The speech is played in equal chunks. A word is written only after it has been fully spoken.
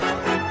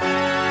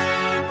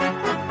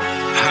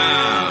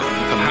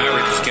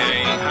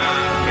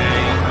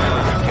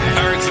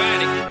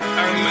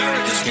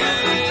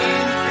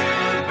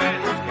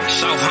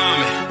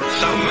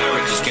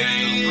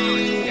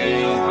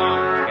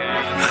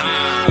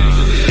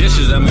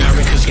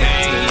America's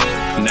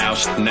game. Now,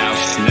 stop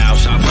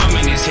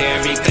humming this here,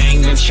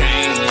 everything done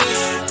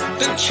changed.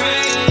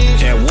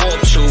 That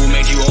warp tool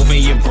made you open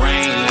your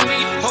brain.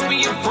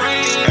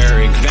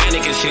 Eric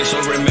Vanek is here, so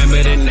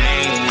remember the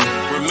name.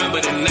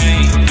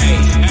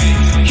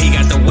 Hey, he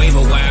got the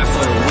waiver wire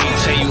for the week.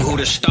 Tell you who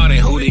to start and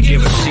who to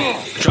give a seat.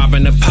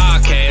 Dropping the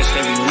podcast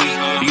every week.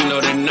 You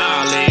know the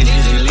knowledge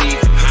is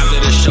elite. After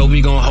the show,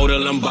 we gon' hold a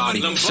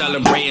Lombardi.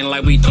 Celebrating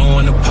like we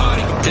throwing a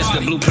party. This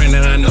the blueprint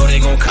and I know they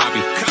gon' copy.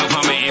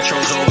 My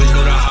intros always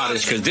go the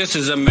hardest, cause this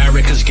is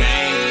America's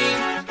game.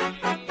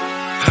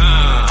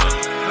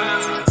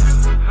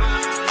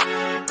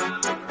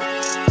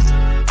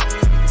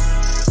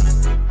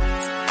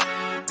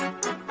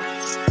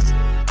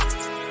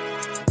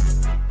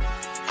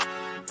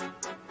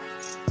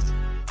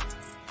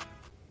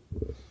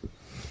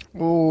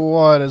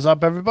 What is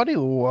up, everybody?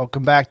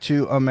 Welcome back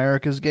to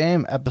America's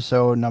Game,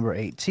 episode number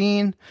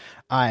 18.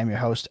 I am your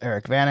host,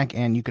 Eric Vanek,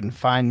 and you can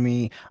find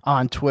me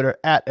on Twitter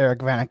at Eric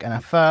Vanek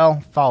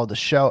NFL. Follow the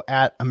show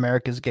at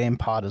America's Game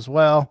Pod as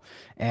well.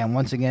 And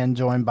once again,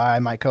 joined by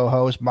my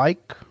co-host,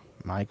 Mike.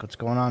 Mike, what's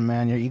going on,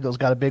 man? Your Eagles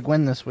got a big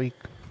win this week.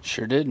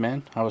 Sure did,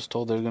 man. I was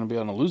told they were going to be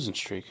on a losing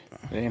streak.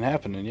 It ain't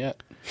happening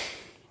yet.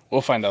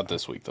 We'll find out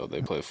this week, though.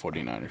 They play the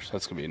 49ers.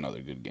 That's going to be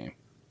another good game.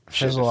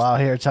 Fizzle out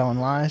here telling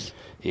lies.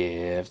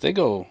 Yeah, if they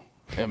go,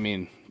 I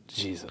mean,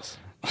 Jesus.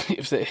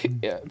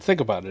 Think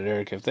about it,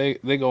 Eric. If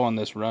they go on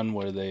this run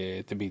where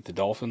they beat the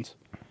Dolphins,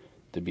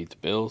 they beat the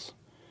Bills,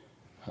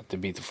 they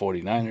beat the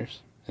 49ers,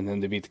 and then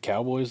they beat the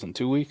Cowboys in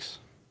 2 weeks,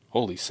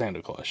 holy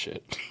Santa Claus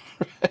shit.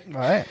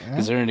 Right. Yeah.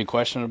 Is there any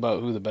question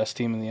about who the best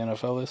team in the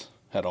NFL is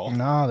at all?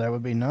 No, there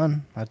would be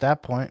none at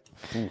that point.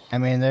 I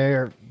mean,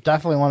 they're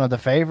definitely one of the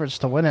favorites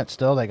to win it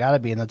still. They got to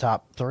be in the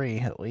top three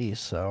at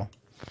least, so...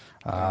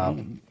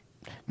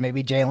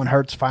 Maybe Jalen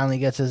Hurts finally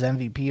gets his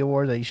MVP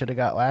award that he should have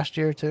got last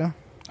year, too.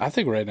 I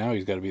think right now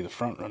he's got to be the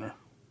front runner.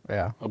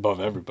 Yeah.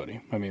 Above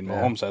everybody. I mean,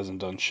 Mahomes hasn't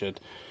done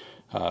shit.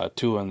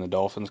 Tua and the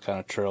Dolphins kind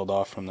of trailed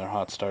off from their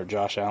hot start.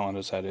 Josh Allen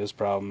has had his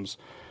problems.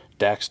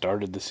 Dak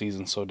started the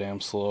season so damn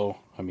slow.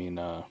 I mean,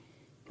 man.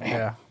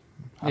 Yeah.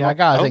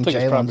 I think think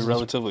it's probably Jalen's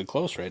relatively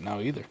close right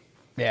now either.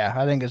 Yeah,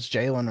 I think it's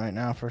Jalen right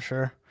now for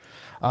sure.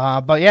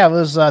 But yeah, it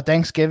was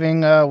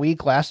Thanksgiving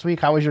week last week.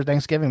 How was your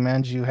Thanksgiving,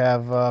 man? Did you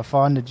have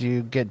fun? Did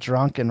you get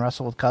drunk and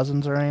wrestle with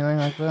cousins or anything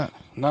like that?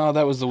 No,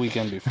 that was the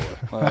weekend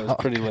before. It was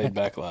pretty laid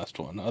back last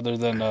one. Other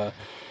than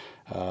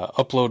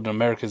uploading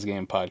America's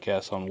Game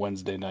podcast on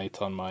Wednesday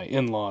night on my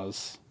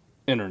in-laws'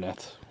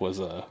 internet was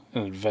an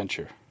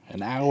adventure.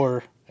 An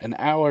hour to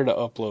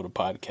upload a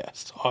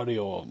podcast,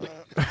 audio only.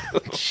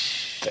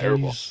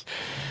 Terrible.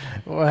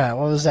 Wow,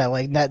 what was that,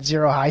 like net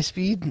zero high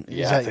speed?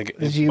 Yeah, I think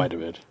it might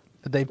have been.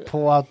 Did they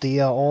pull out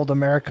the old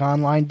America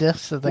Online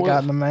discs that they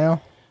got in the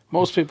mail?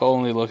 Most people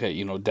only look at,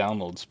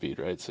 download speed,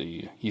 right? So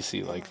you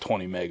see like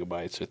 20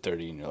 megabytes or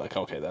 30, and you're like,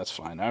 okay, that's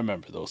fine. I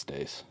remember those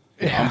days.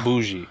 Yeah. I'm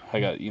bougie. I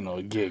got,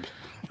 a gig.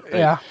 Right?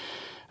 Yeah.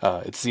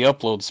 It's the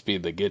upload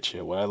speed that gets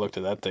you. When I looked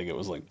at that thing, it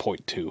was like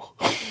 0.2.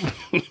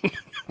 I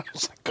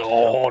was like,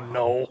 oh,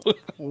 no.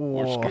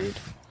 We're screwed.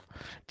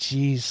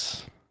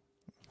 Jeez.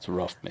 It's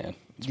rough, man.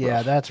 It's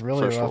rough. That's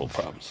really First rough. world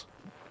problems.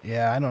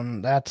 Yeah,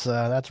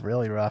 that's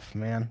really rough,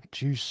 man.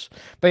 Juice.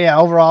 But yeah,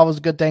 overall it was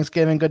a good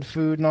Thanksgiving, good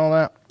food and all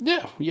that.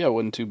 Yeah, it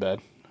wasn't too bad.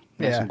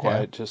 Nice and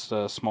quiet, yeah. Just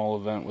a small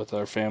event with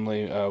our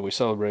family. We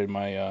celebrated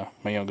my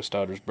youngest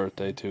daughter's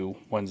birthday too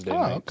Wednesday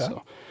night. Okay.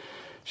 So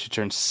she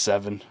turned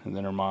 7, and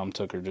then her mom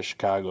took her to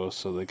Chicago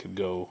so they could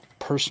go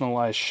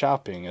personalized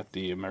shopping at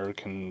the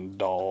American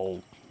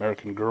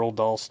Girl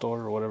doll store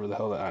or whatever the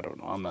hell that. I don't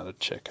know. I'm not a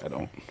chick. I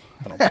don't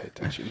pay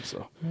attention.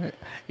 So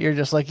you're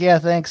just like, yeah,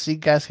 thanks. You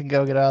guys can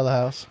go get out of the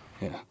house.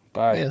 Yeah.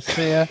 Bye. Yeah,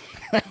 see ya.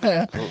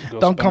 Go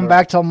don't come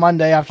back till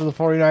Monday after the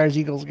 49ers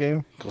Eagles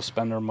game. Go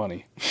spend their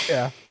money.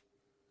 Yeah.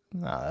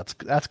 No,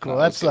 that's cool.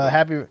 That's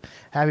happy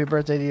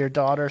birthday to your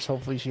daughter. So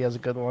hopefully she has a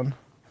good one.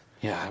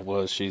 Yeah, it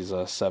was. She's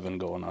 7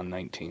 going on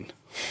 19.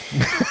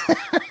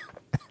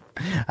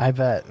 I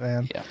bet,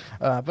 man.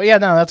 Yeah. But yeah,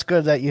 no, that's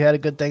good that you had a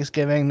good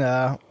Thanksgiving.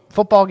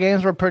 Football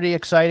games were pretty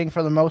exciting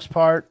for the most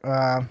part.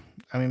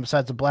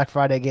 Besides the Black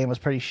Friday game was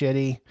pretty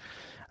shitty.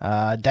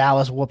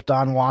 Dallas whooped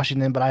on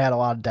Washington, but I had a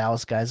lot of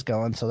Dallas guys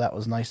going, so that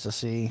was nice to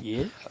see.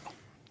 Yeah.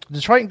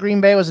 Detroit and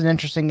Green Bay was an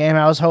interesting game.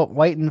 I was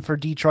waiting for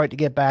Detroit to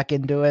get back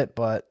into it,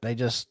 but they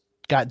just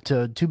got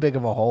into too big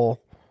of a hole.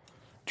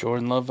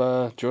 Jordan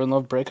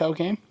Love breakout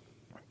game?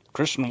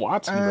 Christian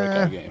Watson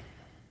breakout game?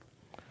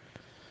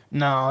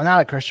 No,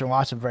 not a Christian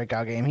Watson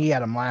breakout game. He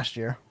had him last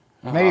year.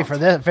 Maybe for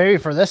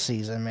this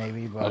season,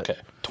 maybe. But okay,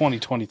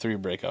 2023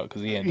 breakout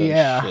because he ain't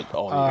done shit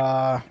all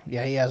year.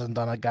 Yeah, he hasn't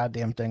done a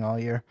goddamn thing all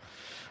year.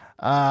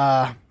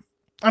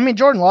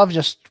 Jordan Love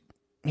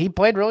he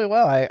played really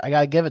well. I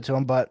got to give it to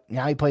him, but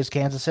now he plays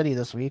Kansas City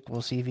this week.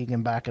 We'll see if he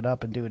can back it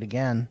up and do it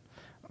again.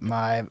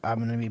 I'm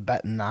going to be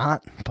betting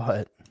not,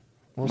 but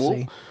we'll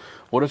see.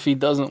 What if he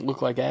doesn't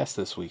look like ass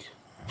this week?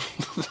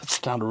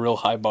 That's not a real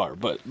high bar,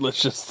 but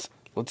let's just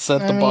Let's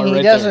set the bar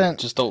right there.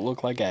 Just don't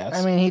look like ass.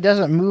 I mean, he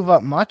doesn't move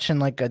up much in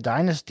like a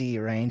dynasty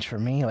range for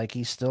me. Like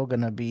he's still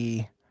gonna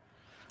be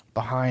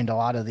behind a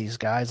lot of these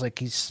guys. Like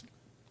he's,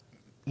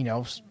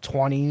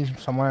 20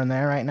 somewhere in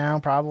there right now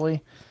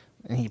probably,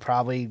 and he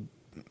probably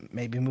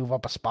maybe move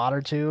up a spot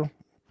or two.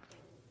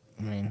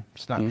 I mean,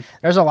 it's not.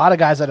 There's a lot of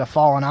guys that have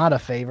fallen out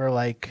of favor.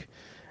 Like,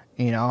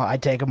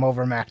 I'd take him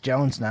over Mac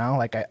Jones now.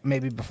 Like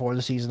maybe before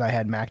the season I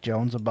had Mac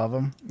Jones above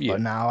him, but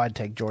now I'd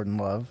take Jordan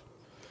Love.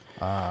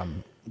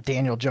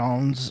 Daniel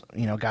Jones,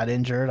 got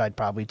injured. I'd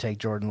probably take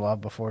Jordan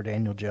Love before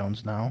Daniel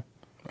Jones now.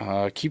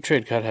 Keep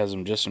Trade Cut has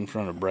him just in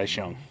front of Bryce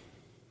Young.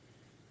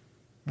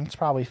 That's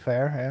probably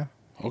fair, yeah.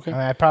 Okay. I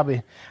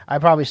mean,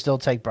 I'd probably still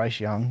take Bryce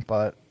Young,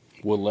 but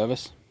Will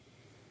Levis?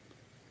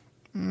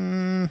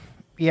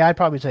 Yeah, I'd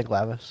probably take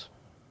Levis.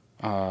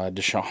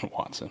 Deshaun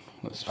Watson.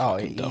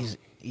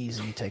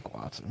 Easy to take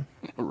Watson.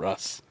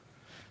 Russ.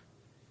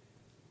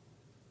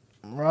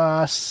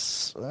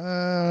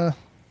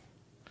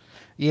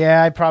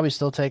 Yeah, I'd probably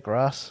still take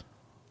Russ.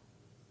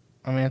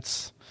 I mean,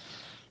 it's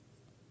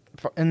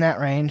in that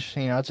range.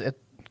 It's a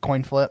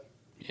coin flip.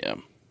 Yeah.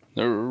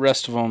 The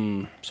rest of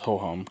them is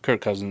ho-hum. Kirk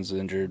Cousins is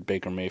injured.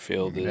 Baker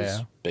Mayfield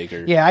is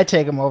Baker. Yeah, I'd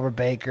take him over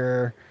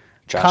Baker.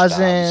 Josh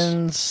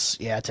Cousins. Dobbs.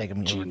 Yeah, I'd take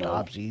him over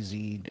Dobbs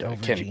easy.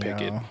 Over Kenny Gino.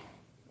 Pickett.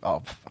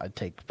 Oh, I'd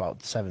take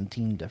about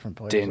 17 different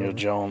players. Daniel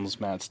Jones,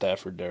 Matt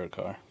Stafford, Derek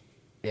Carr.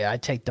 Yeah,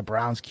 I'd take the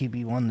Browns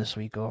QB1 this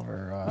week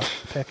over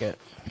Pickett,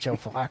 Joe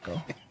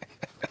Flacco.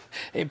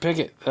 Hey,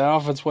 Pickett, that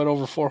offense went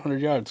over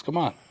 400 yards. Come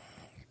on.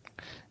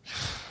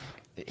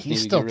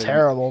 He's still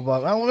terrible,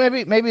 but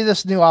maybe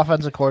this new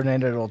offensive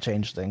coordinator will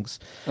change things.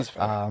 That's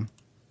fair.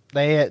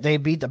 They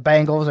beat the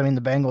Bengals. I mean,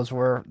 the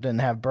Bengals didn't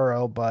have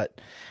Burrow, but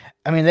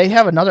I mean they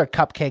have another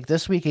cupcake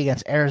this week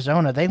against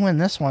Arizona. They win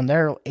this one,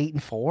 they're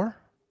 8-4.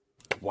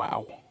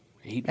 Wow,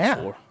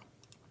 8-4.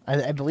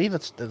 I believe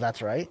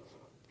that's right.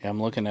 Yeah,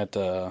 I'm looking at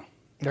the.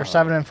 They're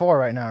 7-4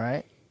 right now,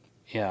 right?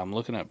 Yeah, I'm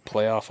looking at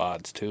playoff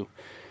odds too.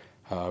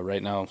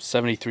 Right now,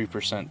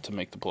 73% to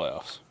make the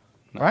playoffs.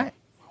 Now, right.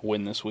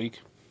 Win this week.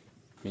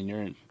 I mean,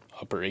 you're in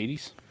upper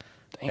 80s.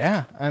 Damn.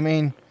 Yeah, I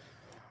mean,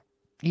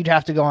 you'd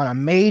have to go on a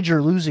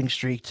major losing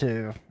streak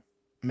to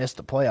miss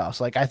the playoffs.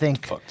 Like I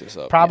think fuck this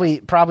up,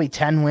 probably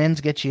 10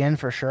 wins get you in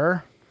for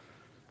sure.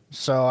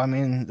 So I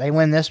mean, they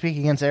win this week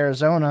against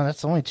Arizona.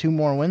 That's only 2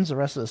 more wins the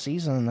rest of the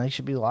season, and they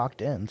should be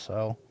locked in.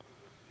 So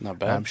not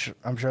bad.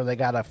 I'm sure they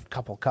got a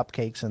couple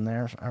cupcakes in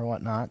there or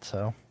whatnot.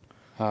 So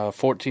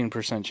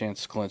 14%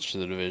 chance to clinch to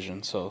the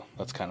division. So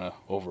that's kind of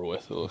over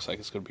with. It looks like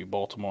it's going to be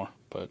Baltimore,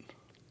 but.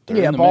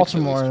 Yeah,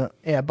 Baltimore.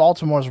 Yeah,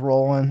 Baltimore's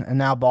rolling, and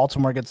now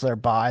Baltimore gets their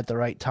bye at the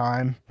right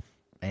time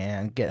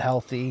and get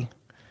healthy.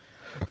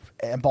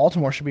 And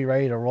Baltimore should be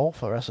ready to roll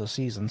for the rest of the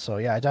season. So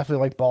yeah, I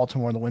definitely like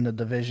Baltimore to win the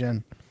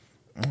division.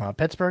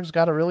 Pittsburgh's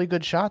got a really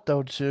good shot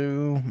though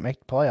to make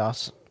the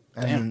playoffs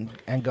and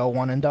go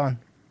one and done.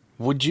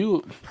 Would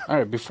you? All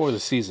right, before the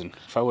season,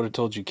 if I would have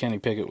told you Kenny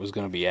Pickett was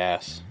going to be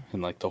ass,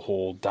 and like the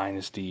whole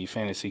dynasty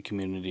fantasy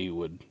community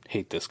would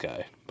hate this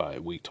guy by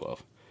week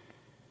 12.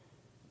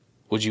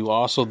 Would you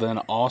also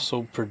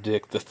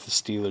predict that the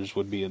Steelers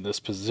would be in this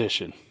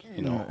position?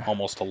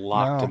 Almost a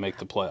lock to make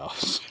the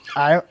playoffs.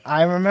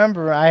 I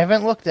remember, I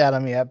haven't looked at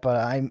them yet, but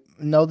I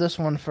know this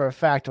one for a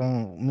fact.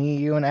 When me,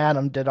 you, and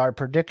Adam did our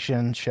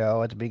prediction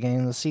show at the beginning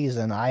of the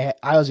season, I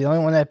was the only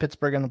one that had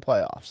Pittsburgh in the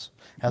playoffs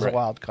as a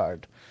wild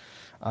card.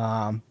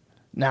 Now,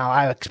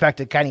 I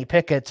expected Kenny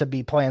Pickett to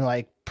be playing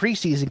like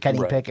preseason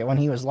Kenny Pickett when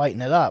he was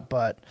lighting it up,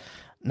 but...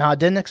 No, I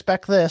didn't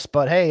expect this,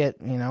 but hey,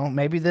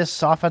 maybe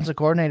this offensive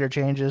coordinator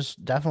change is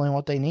definitely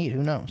what they need.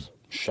 Who knows?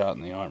 Shot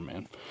in the arm,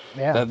 man.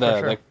 Yeah,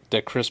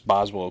 that Chris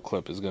Boswell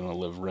clip is going to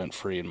live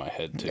rent-free in my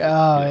head, too.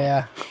 Oh,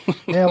 yeah.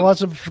 Yeah, it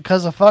wasn't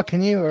because of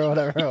fucking you or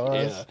whatever it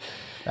was. Yeah.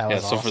 That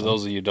was so awesome. For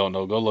those of you who don't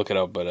know, go look it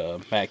up,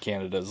 but Matt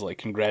Canada's like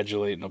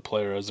congratulating a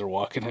player as they're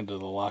walking into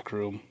the locker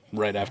room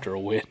right after a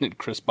win, and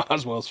Chris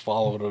Boswell's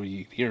following him.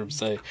 You hear him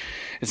say,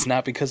 "It's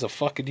not because of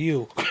fucking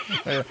you."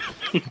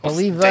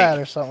 Believe that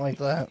or something like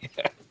that.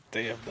 Yeah,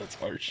 damn, that's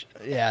harsh.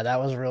 Yeah,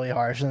 that was really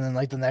harsh. And then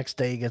like the next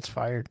day he gets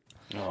fired.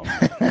 Oh,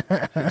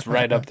 man. It's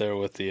right up there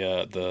with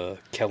the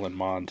Kellen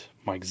Mond,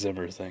 Mike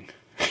Zimmer thing.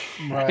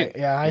 Right,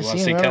 yeah, I see him every day. You want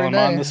to see Kellen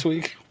Mond this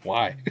week?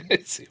 Why? I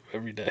see him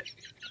every day.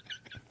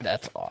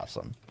 That's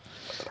awesome.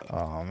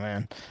 Oh,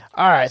 man.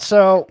 All right,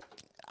 so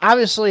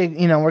obviously,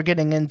 we're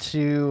getting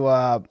into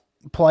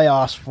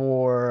playoffs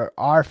for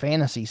our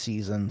fantasy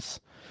seasons.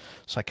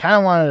 So I kind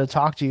of wanted to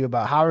talk to you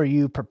about how are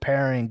you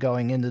preparing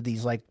going into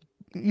these, like,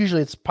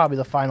 usually it's probably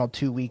the final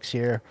 2 weeks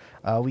here.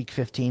 Week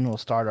 15 will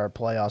start our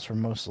playoffs for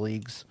most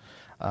leagues.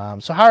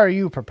 So how are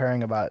you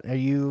preparing about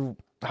it?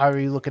 How are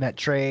you looking at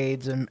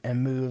trades and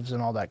moves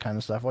and all that kind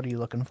of stuff? What are you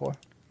looking for?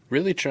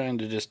 Really trying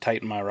to just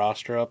tighten my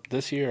roster up.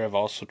 This year I've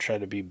also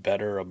tried to be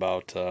better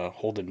about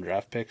holding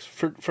draft picks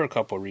for a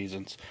couple of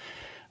reasons.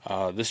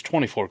 This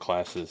 24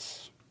 class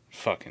is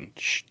fucking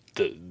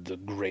the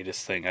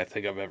greatest thing I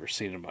think I've ever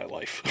seen in my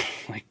life,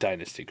 like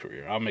dynasty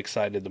career. I'm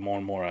excited the more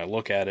and more I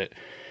look at it.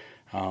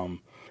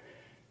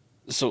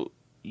 So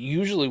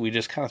usually we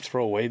just kind of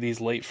throw away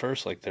these late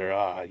first, like they're,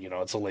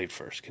 it's a late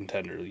first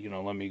contender.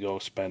 Let me go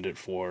spend it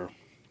for,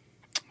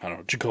 I don't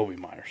know, Jacoby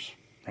Myers,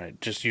 right?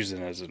 Just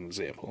using it as an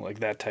example. Like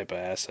that type of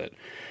asset,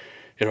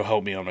 it'll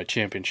help me on my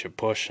championship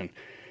push. And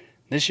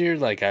this year,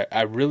 like,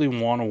 I really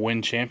want to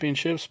win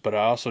championships, but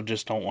I also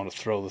just don't want to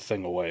throw the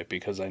thing away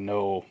because I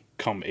know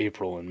come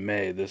April and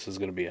May, this is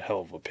going to be a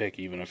hell of a pick,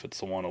 even if it's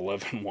the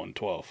 111,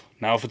 112.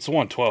 Now, if it's the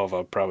 112,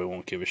 I probably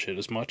won't give a shit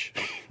as much,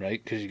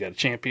 right? Because you got a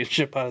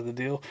championship out of the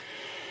deal.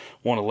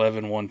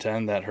 111,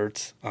 110, that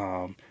hurts.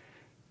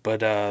 But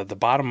the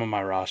bottom of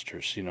my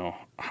rosters,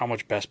 how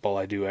much best ball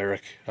I do,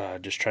 Eric,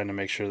 just trying to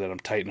make sure that I'm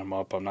tightening them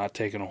up. I'm not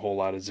taking a whole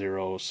lot of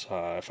zeros.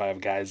 If I have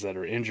guys that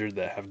are injured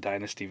that have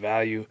dynasty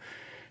value,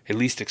 at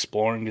least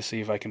exploring to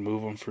see if I can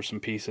move them for some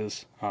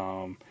pieces,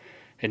 and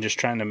just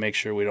trying to make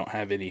sure we don't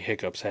have any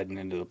hiccups heading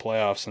into the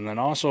playoffs. And then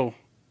also,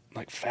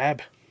 like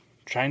fab,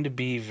 trying to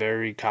be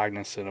very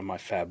cognizant of my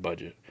fab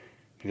budget,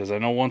 because I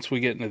know once we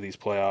get into these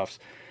playoffs,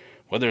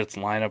 whether it's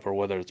lineup or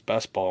whether it's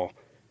best ball,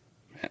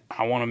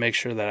 I want to make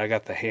sure that I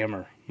got the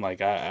hammer. Like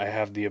I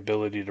have the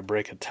ability to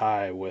break a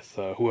tie with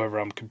whoever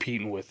I'm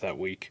competing with that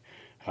week.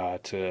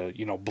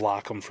 To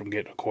block them from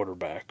getting a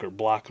quarterback or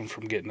block them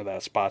from getting to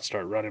that spot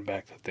start running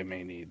back that they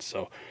may need.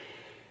 So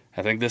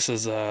I think this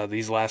is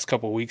these last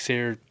couple of weeks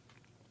here,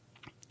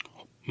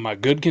 my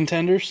good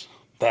contenders,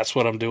 that's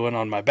what I'm doing.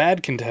 On my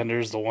bad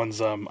contenders, the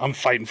ones I'm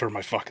fighting for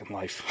my fucking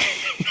life.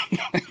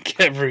 Like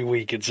every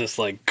week it's just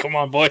like, come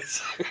on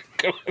boys,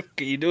 can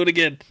you do it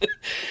again?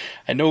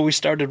 I know we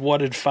started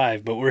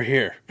 1-5, but we're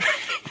here.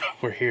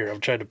 We're here. I'm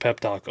trying to pep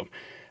talk them.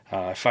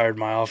 I fired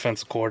my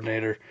offensive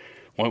coordinator.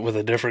 Went with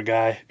a different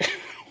guy.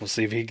 We'll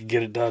see if he can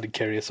get it done and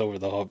carry us over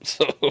the hump.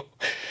 So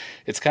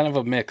it's kind of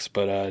a mix,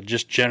 but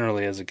just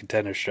generally as a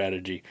contender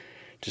strategy,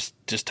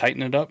 just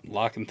tighten it up,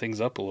 locking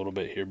things up a little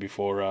bit here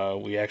before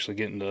we actually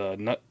get into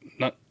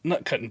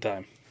nut cutting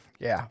time.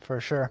 Yeah, for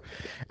sure.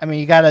 I mean,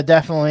 you got to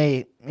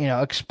definitely,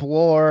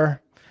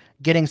 explore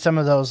getting some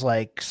of those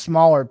like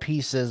smaller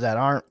pieces that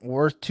aren't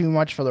worth too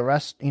much for the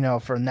rest,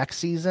 for next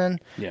season,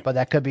 but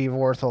that could be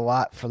worth a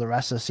lot for the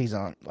rest of the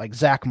season. Like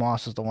Zach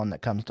Moss is the one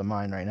that comes to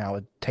mind right now,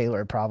 with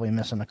Taylor probably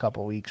missing a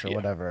couple weeks or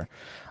whatever.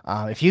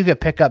 If you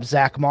could pick up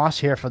Zach Moss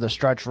here for the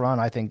stretch run,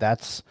 I think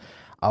that's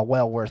a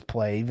well worth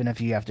play. Even if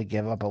you have to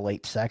give up a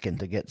late second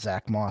to get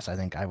Zach Moss, I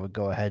think I would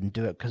go ahead and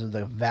do it because of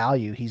the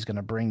value he's going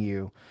to bring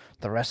you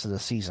the rest of the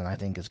season. I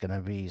think is going to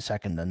be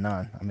second to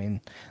none. I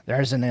mean,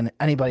 there isn't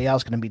anybody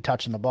else going to be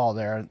touching the ball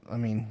there. I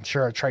mean,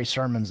 sure, Trey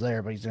Sermon's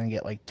there, but he's going to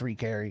get like 3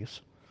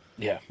 carries.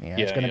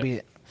 It's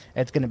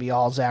going to be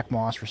all Zach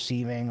Moss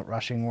receiving,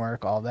 rushing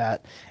work, all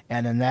that.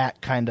 And in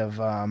that kind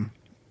of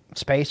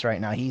space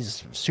right now,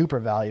 he's super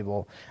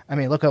valuable. I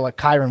mean, look at what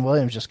Kyren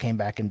Williams just came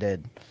back and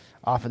did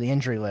off of the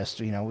injury list.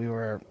 We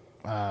were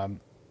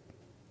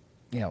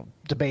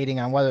debating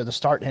on whether to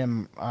start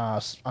him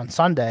on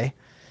Sunday.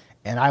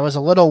 And I was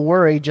a little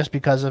worried just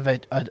because of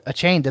a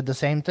chain did the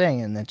same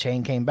thing. And the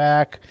chain came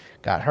back,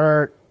 got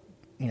hurt,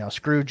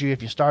 screwed you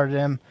if you started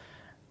him.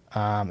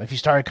 If you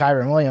started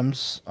Kyren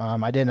Williams,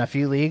 I did in a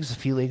few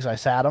leagues. I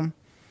sat him.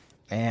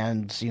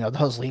 And,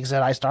 those leagues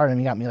that I started him,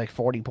 he got me like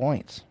 40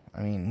 points.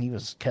 I mean, he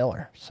was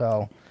killer.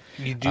 So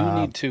you do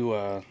need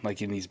to,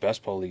 like in these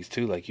best ball leagues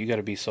too, like you got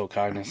to be so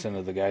cognizant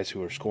of the guys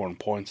who are scoring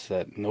points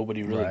that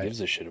nobody really gives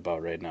a shit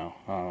about right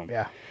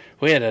now.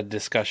 We had a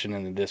discussion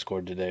in the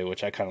Discord today,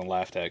 which I kind of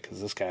laughed at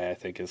because this guy I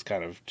think is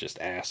kind of just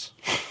ass.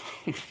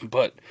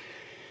 But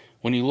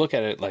when you look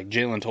at it, like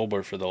Jalen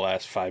Tolbert for the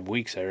last 5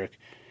 weeks, Eric,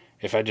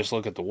 if I just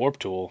look at the warp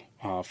tool,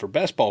 for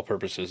best ball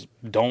purposes,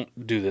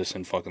 don't do this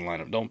in fucking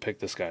lineup. Don't pick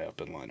this guy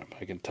up in lineup.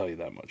 I can tell you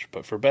that much.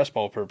 But for best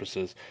ball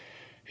purposes,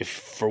 if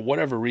for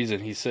whatever reason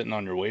he's sitting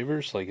on your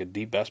waivers, like a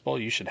deep best ball,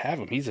 you should have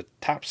him. He's a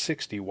top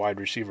 60 wide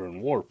receiver in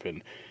warp.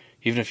 And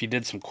even if you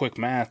did some quick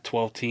math,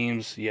 12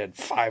 teams, you had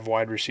 5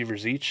 wide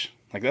receivers each.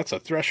 Like that's a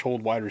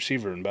threshold wide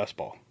receiver in best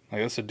ball.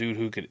 Like that's a dude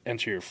who could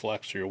enter your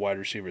flex or your wide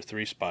receiver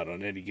 3 spot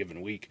on any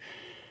given week.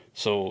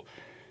 So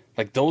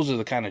like those are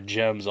the kind of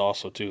gems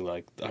also too.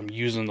 Like I'm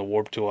using the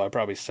warp tool. I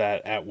probably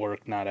sat at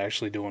work, not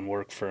actually doing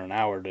work for an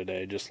hour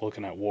today, just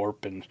looking at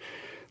warp and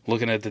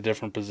looking at the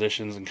different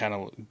positions and kind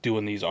of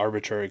doing these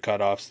arbitrary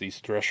cutoffs, these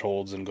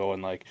thresholds, and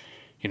going like,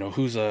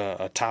 who's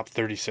a top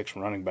 36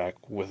 running back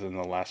within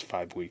the last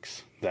 5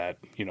 weeks that,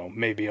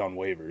 maybe on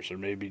waivers or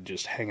maybe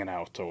just hanging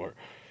out, or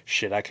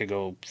shit, I could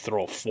go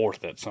throw a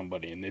 4th at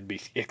somebody and they'd be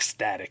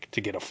ecstatic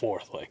to get a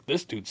 4th. Like,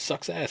 this dude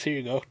sucks ass. Here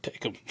you go.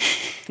 Take him.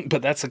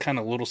 But that's the kind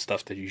of little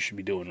stuff that you should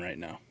be doing right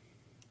now.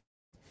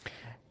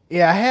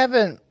 Yeah, I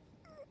haven't,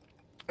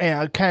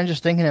 kind of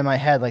just thinking in my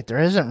head, like there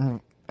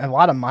isn't, a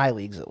lot of my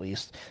leagues at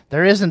least,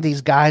 there isn't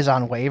these guys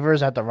on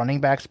waivers at the running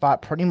back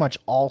spot pretty much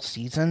all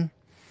season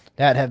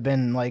that have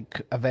been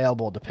like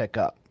available to pick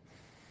up.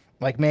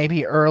 Like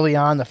maybe early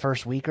on the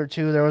first week or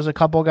two there was a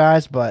couple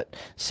guys, but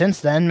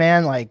since then,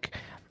 man, like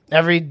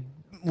every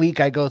week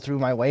I go through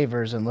my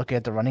waivers and look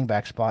at the running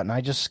back spot and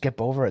I just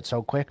skip over it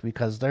so quick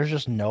because there's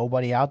just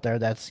nobody out there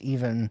that's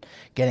even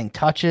getting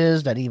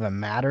touches that even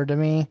matter to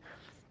me.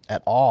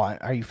 at all.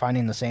 Are you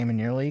finding the same in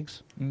your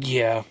leagues?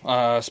 Yeah,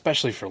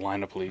 especially for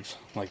lineup leagues.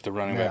 Like the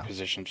running back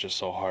position is just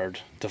so hard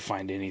to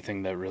find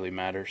anything that really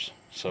matters.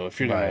 So if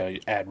you're going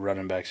to add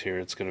running backs here,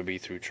 it's going to be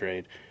through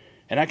trade.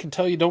 And I can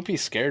tell you, don't be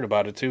scared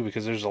about it too,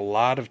 because there's a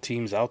lot of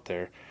teams out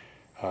there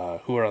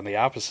who are on the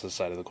opposite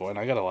side of the coin.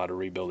 I got a lot of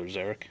rebuilders,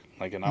 Eric.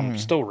 Like, and I'm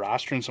still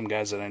rostering some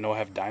guys that I know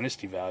have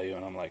dynasty value,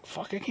 and I'm like,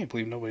 fuck, I can't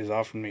believe nobody's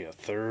offering me a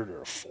third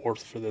or a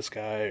fourth for this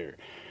guy, or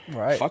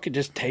fuck it,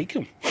 just take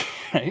him,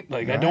 right?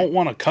 Like, I don't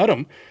want to cut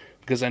him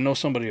because I know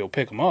somebody will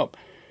pick him up,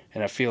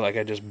 and I feel like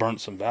I just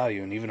burnt some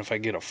value. And even if I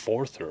get a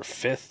fourth or a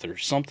fifth or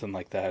something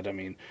like that, I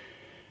mean,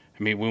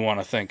 we want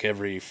to think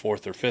every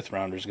fourth or fifth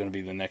rounder is going to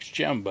be the next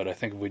gem, but I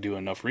think if we do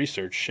enough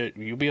research, shit,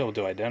 you'll be able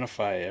to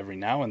identify every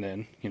now and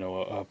then,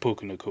 a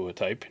Puka Nacua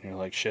type, and you're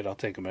like, shit, I'll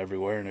take him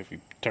everywhere, and if he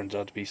turns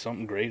out to be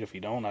something great, if he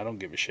don't, I don't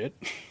give a shit.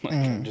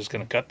 I'm just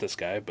going to cut this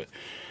guy, but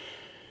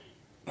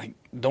like,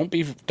 don't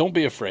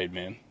be afraid,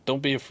 man.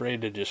 Don't be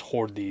afraid to just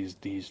hoard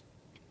these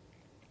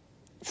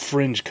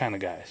fringe kind of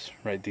guys,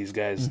 right? These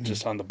guys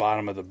just on the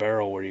bottom of the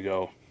barrel where you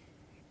go,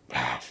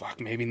 fuck,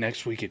 maybe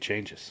next week it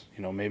changes.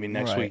 Maybe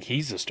next week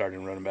he's the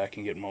starting running back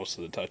and getting most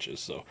of the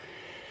touches. So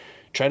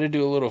try to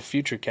do a little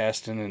future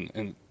casting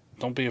and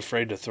don't be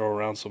afraid to throw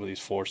around some of these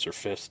fourths or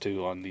fifths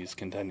too on these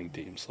contending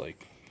teams.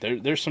 Like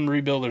there's some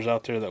rebuilders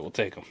out there that will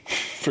take them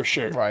for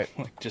sure. Right.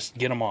 Like, just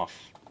get them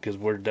off because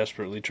we're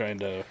desperately trying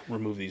to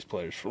remove these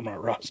players from our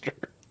roster.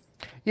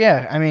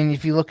 Yeah, I mean,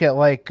 if you look at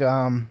like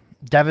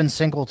Devin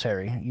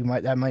Singletary,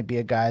 that might be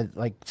a guy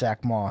like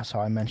Zach Moss,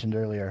 how I mentioned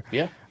earlier.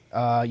 Yeah.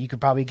 You could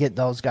probably get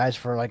those guys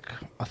for like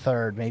a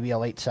third, maybe a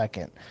late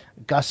second.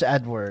 Gus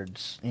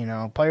Edwards,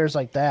 players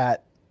like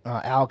that.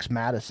 Alex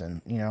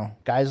Madison,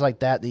 guys like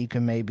that you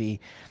can maybe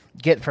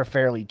get for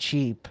fairly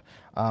cheap.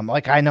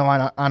 Like I know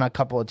on a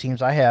couple of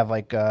teams I have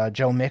like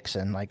Joe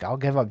Mixon. Like I'll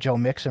give up Joe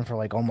Mixon for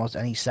like almost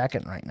any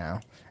second right now,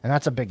 and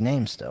that's a big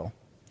name still.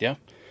 Yeah.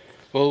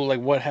 Well, like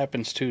what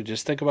happens too?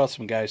 Just think about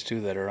some guys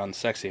too that are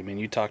unsexy. I mean,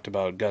 you talked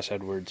about Gus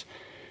Edwards.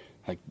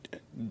 Like,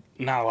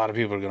 not a lot of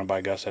people are going to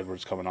buy Gus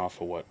Edwards coming off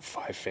of,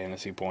 5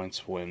 fantasy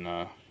points when,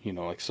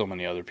 like so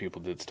many other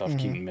people did stuff.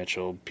 Keaton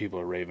Mitchell, people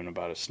are raving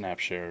about his snap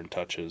share and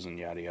touches and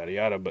yada, yada,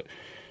 yada. But,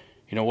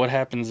 what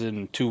happens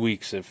in 2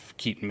 weeks if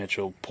Keaton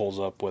Mitchell pulls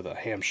up with a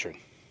hamstring,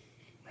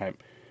 right?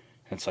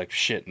 And it's like,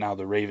 shit, now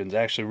the Ravens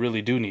actually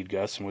really do need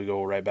Gus, and we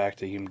go right back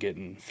to him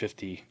getting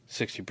 50,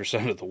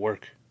 60% of the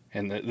work.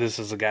 And this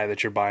is a guy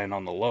that you're buying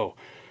on the low.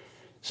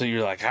 So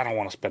you're like, I don't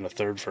want to spend a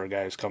third for a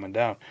guy who's coming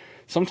down.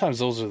 Sometimes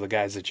those are the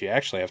guys that you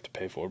actually have to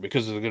pay for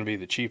because they're going to be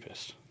the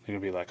cheapest. They're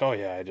going to be like, oh,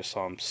 yeah, I just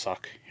saw him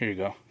suck. Here you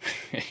go.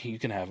 You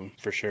can have him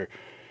for sure.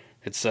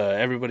 It's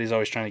everybody's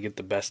always trying to get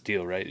the best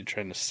deal, right? You're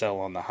trying to sell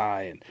on the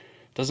high, and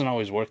it doesn't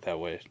always work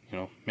that way.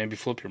 Maybe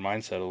flip your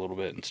mindset a little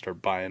bit and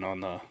start buying on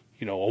the,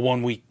 a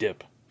 1 week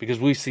dip because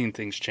we've seen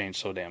things change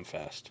so damn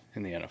fast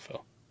in the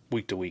NFL,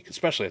 week to week,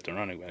 especially at the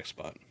running back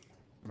spot.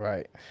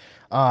 Right.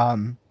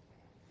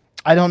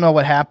 I don't know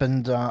what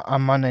happened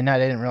on Monday night.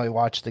 I didn't really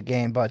watch the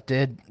game, but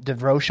did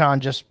Roschon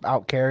just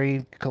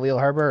out-carry Khalil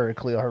Herbert, or did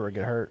Khalil Herbert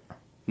get hurt?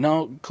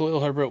 No, Khalil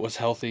Herbert was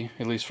healthy,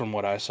 at least from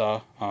what I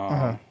saw.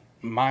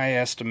 My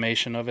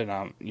estimation of it,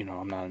 I'm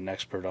not an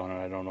expert on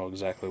it. I don't know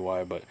exactly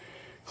why, but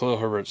Khalil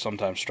Herbert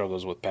sometimes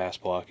struggles with pass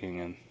blocking,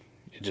 and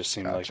it just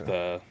seemed like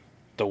the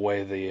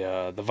way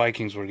the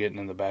Vikings were getting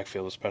in the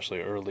backfield,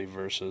 especially early,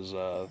 versus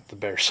the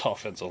Bears'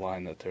 offensive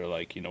line, that they're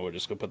like, we're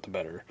just gonna put the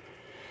better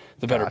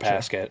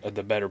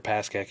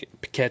pass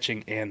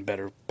catching and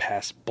better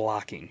pass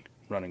blocking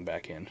running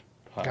back in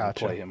and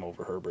play him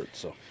over Herbert.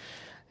 So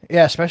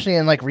yeah, especially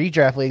in like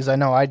redraft leagues. I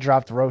know I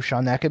dropped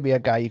Roschon. That could be a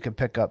guy you could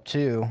pick up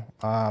too.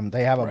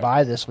 They have a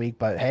bye this week,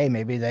 but hey,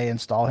 maybe they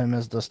install him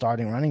as the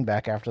starting running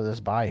back after this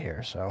bye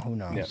here. So who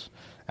knows? Yep.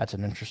 That's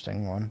an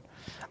interesting one.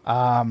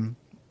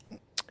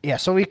 Yeah,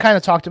 so we kind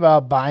of talked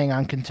about buying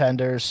on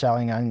contenders,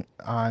 selling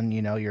on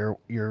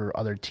your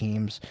other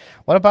teams.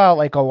 What about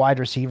like a wide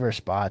receiver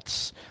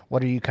spots?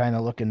 What are you kind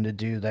of looking to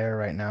do there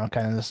right now?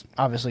 Kind of this,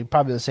 obviously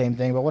probably the same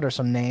thing, but what are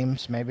some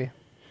names maybe?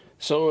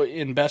 So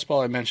in best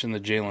ball, I mentioned the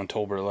Jalen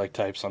Tolbert-like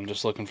types. I'm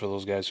just looking for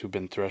those guys who've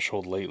been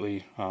threshold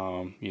lately.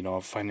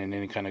 Finding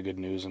any kind of good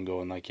news and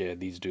going like, yeah,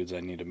 these dudes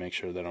I need to make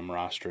sure that I'm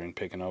rostering,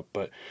 picking up.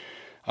 But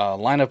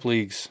lineup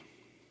leagues,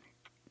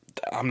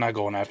 I'm not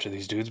going after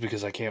these dudes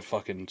because I can't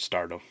fucking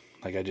start them.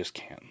 Like, I just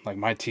can't. Like,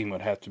 my team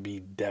would have to be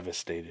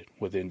devastated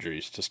with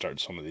injuries to start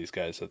some of these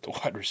guys at the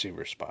wide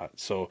receiver spot.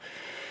 So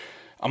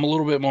I'm a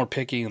little bit more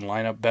picky in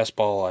lineup. Best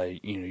ball,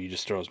 you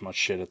just throw as much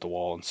shit at the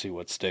wall and see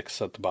what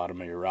sticks at the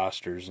bottom of your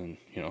rosters. And,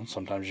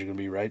 sometimes you're going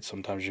to be right,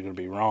 sometimes you're going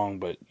to be wrong,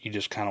 but you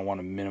just kind of want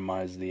to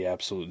minimize the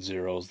absolute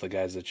zeros, the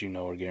guys that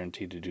are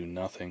guaranteed to do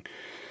nothing.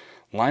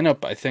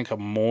 Lineup, I think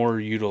I'm more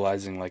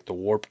utilizing like the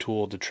warp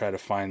tool to try to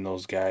find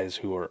those guys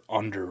who are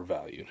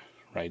undervalued,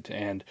 right?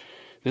 And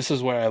this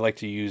is where I like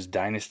to use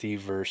dynasty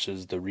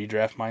versus the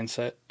redraft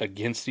mindset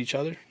against each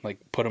other, like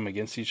put them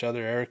against each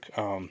other, Eric.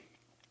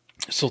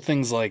 So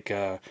things like,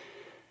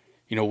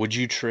 would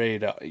you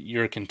trade,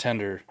 you're a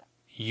contender,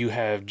 you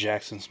have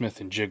Jackson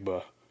Smith and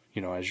Jigba,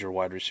 as your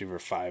wide receiver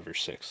 5 or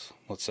 6,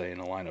 let's say in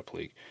a lineup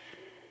league.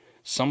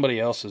 Somebody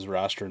else is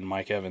rostering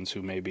Mike Evans,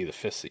 who may be the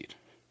 5th seed.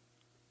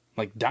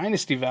 Like,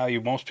 dynasty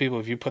value, most people,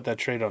 if you put that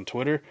trade on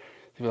Twitter,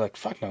 they'll be like,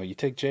 fuck no, you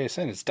take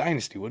JSN, it's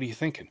dynasty, what are you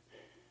thinking?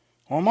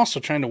 Well, I'm also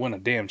trying to win a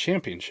damn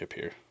championship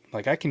here.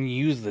 Like, I can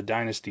use the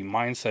dynasty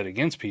mindset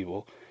against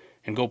people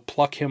and go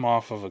pluck him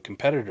off of a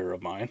competitor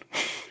of mine,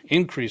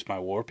 increase my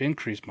warp,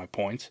 increase my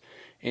points,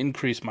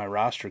 increase my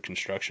roster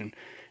construction,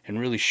 and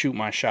really shoot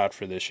my shot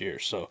for this year.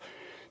 So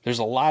there's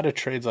a lot of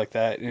trades like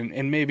that,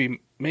 and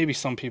maybe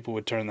some people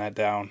would turn that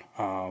down,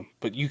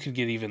 but you could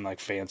get even like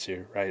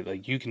fancier, right?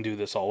 Like, you can do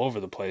this all over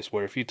the place,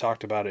 where if you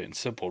talked about it in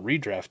simple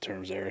redraft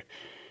terms, Eric,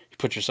 you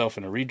put yourself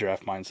in a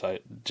redraft mindset,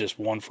 just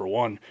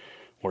 1-for-1,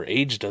 where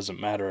age doesn't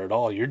matter at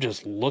all. You're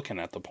just looking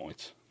at the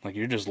points. Like,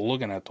 you're just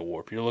looking at the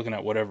warp. You're looking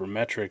at whatever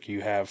metric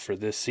you have for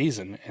this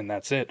season, and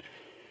that's it.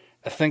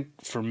 I think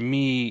for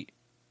me,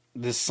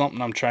 this is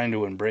something I'm trying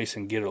to embrace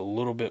and get a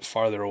little bit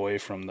farther away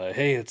from the,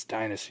 hey, it's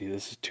dynasty,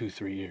 this is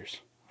 2-3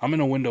 years. I'm in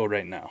a window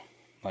right now.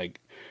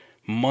 Like,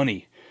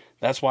 money.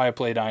 That's why I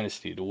play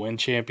dynasty, to win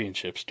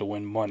championships, to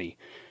win money.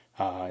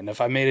 And if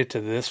I made it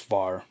to this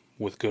far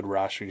with good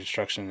roster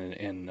construction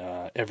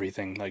and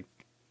everything, like,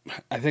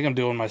 I think I'm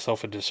doing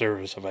myself a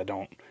disservice if I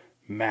don't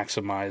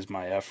maximize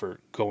my effort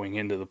going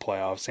into the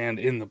playoffs and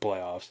in the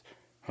playoffs.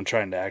 I'm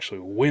trying to actually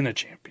win a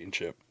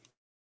championship.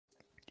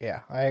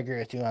 Yeah, I agree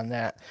with you on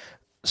that.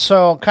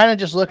 So kind of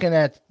just looking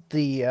at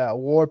the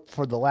warp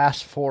for the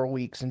last 4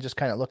 weeks and just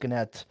kind of looking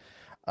at,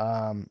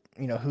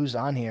 who's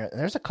on here.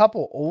 And there's a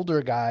couple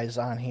older guys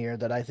on here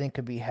that I think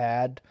could be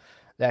had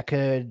that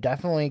could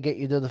definitely get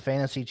you to the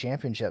fantasy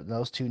championship. And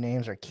those two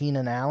names are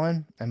Keenan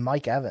Allen and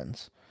Mike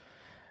Evans.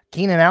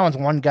 Keenan Allen's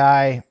one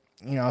guy,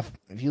 if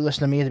you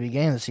listen to me at the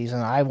beginning of the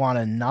season, I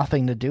wanted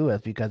nothing to do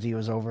with because he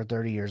was over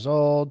 30 years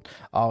old,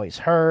 always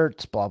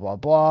hurts, blah, blah,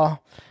 blah.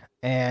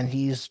 And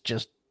he's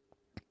just,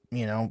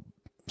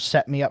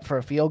 set me up for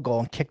a field goal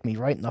and kicked me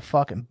right in the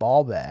fucking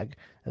ball bag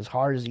as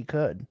hard as he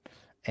could.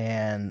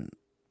 And,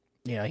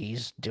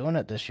 he's doing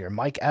it this year.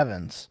 Mike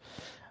Evans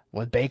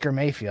with Baker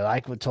Mayfield.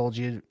 I would told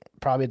you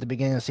probably at the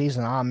beginning of the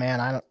season, oh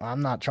man,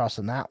 I'm not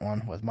trusting that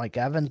one with Mike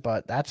Evans,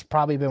 but that's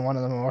probably been one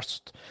of the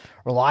most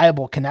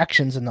reliable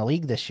connections in the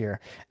league this year.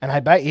 And I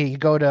bet you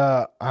go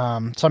to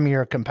some of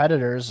your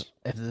competitors,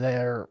 if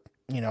they're,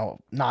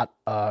 not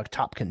a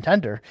top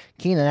contender,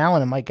 Keenan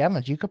Allen and Mike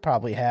Evans, you could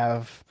probably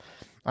have,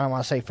 I don't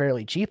want to say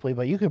fairly cheaply,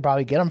 but you could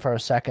probably get them for a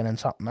second and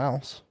something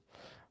else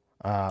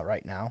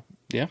right now.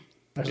 Yeah.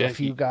 There's a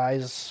few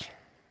guys,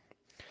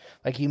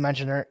 like you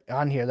mentioned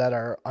on here, that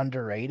are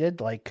underrated,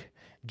 like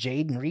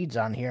Jaden Reed's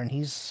on here, and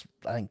he's,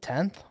 I think,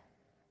 10th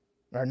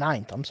or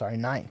 9th. I'm sorry,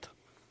 9th.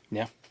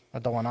 Yeah.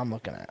 That's the one I'm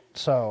looking at.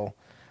 So,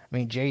 I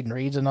mean, Jaden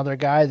Reed's another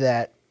guy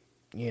that,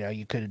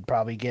 you could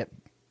probably get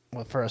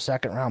for a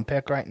second-round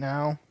pick right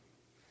now.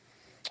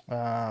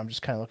 I'm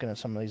just kind of looking at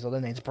some of these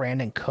other names.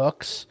 Brandon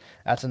Cooks,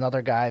 that's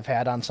another guy I've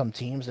had on some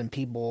teams, and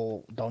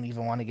people don't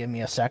even want to give me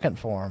a second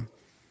for him.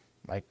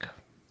 Like,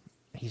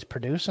 he's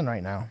producing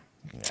right now.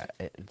 Yeah,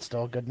 it's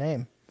still a good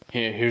name.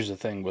 Here's the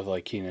thing with,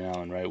 like, Keenan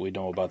Allen, right? We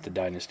know about the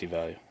dynasty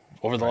value.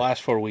 Over the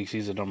last 4 weeks,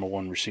 he's the number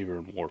 1 receiver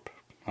in warp.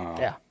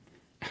 Yeah.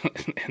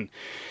 And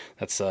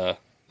that's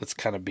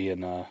kind of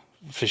being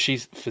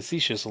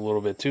facetious a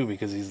little bit, too,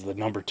 because he's the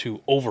number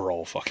 2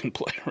 overall fucking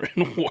player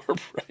in warp,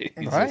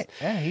 right?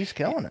 He's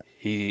killing it.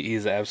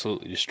 He's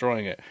absolutely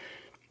destroying it.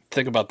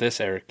 Think about this,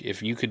 Eric.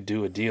 If you could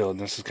do a deal, and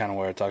this is kind of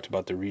where I talked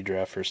about the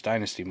redraft versus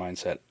dynasty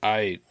mindset,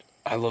 I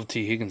love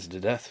T. Higgins to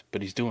death,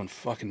 but he's doing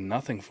fucking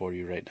nothing for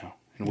you right now.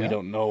 And we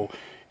don't know.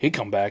 He'd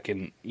come back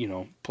and,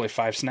 play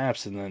 5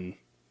 snaps, and then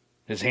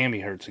his hammy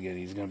hurts again.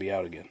 He's going to be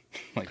out again.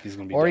 He's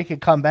going to be Or done. he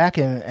could come back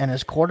and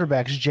his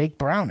quarterback's Jake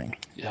Browning.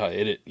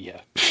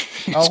 Yeah.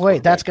 Oh,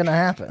 wait, that's going to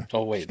happen.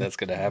 Oh, wait, that's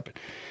going to happen.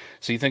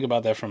 So you think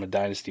about that from a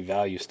dynasty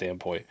value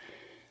standpoint.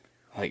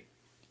 Like,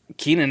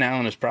 Keenan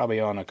Allen is probably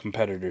on a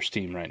competitor's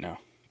team right now,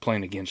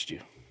 playing against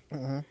you.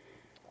 Mm-hmm.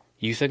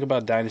 You think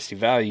about dynasty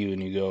value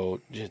and you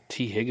go, just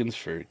T. Higgins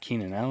for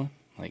Keenan Allen?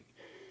 Like,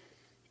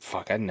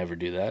 fuck, I'd never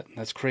do that.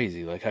 That's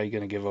crazy. Like, how are you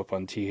going to give up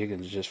on T.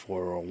 Higgins just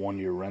for a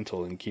 1-year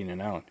rental in Keenan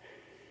Allen?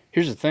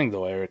 Here's the thing,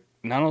 though, Eric.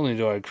 Not only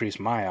do I increase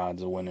my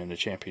odds of winning a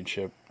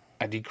championship,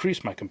 I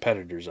decrease my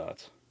competitors'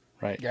 odds,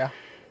 right? Yeah.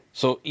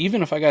 So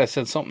even if I got to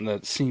set something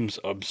that seems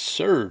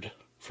absurd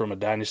from a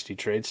dynasty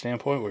trade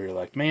standpoint, where you're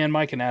like, man,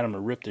 Mike and Adam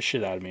have ripped the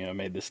shit out of me, I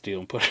made this deal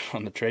and put it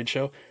on the trade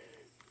show,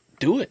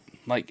 do it.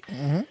 Like,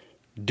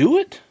 do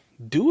it.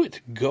 Do it.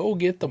 Go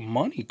get the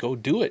money. Go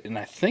do it. And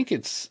I think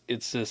it's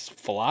this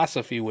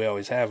philosophy we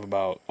always have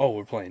about, oh,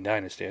 we're playing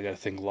dynasty, I got to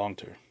think long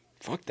term.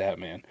 Fuck that,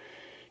 man.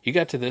 You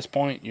got to this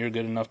point, you're a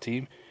good enough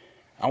team.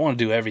 I want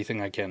to do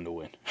everything I can to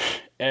win.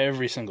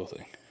 Every single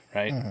thing,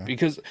 right? Mm-hmm.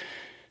 Because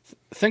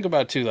think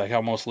about, too, like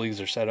how most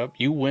leagues are set up.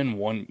 You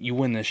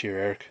win this year,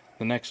 Eric.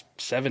 The next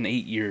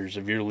 7-8 years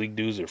of your league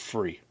dues are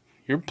free.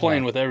 You're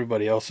playing with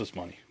everybody else's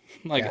money.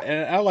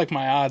 And I like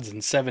my odds in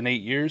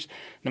 7-8 years,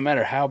 no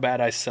matter how bad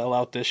I sell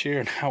out this year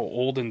and how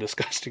old and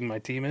disgusting my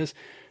team is.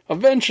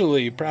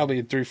 eventually, probably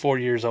in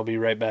 3-4 years, I'll be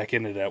right back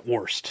in it at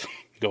worst.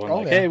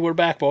 Going hey, we're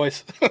back,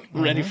 boys.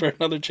 Ready for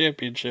another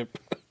championship.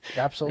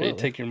 Absolutely. Ready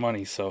to take your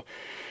money. So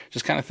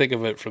just kind of think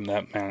of it from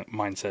that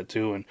mindset,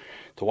 too. And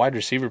the wide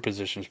receiver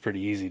position is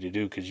pretty easy to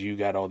do because you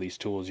got all these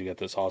tools. You got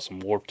this awesome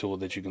warp tool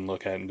that you can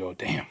look at and go,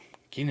 damn,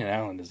 Keenan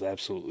Allen is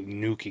absolutely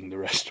nuking the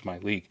rest of my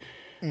league.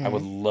 I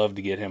would love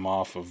to get him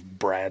off of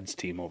Brad's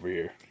team over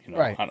here. You know,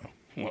 right. I don't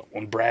know.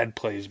 When Brad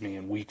plays me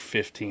in week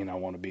 15, I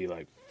want to be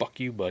like, fuck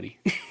you, buddy.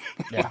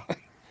 Yeah.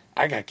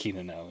 I got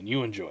Keenan Allen.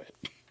 You enjoy it.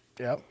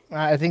 Yep.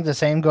 I think the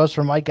same goes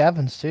for Mike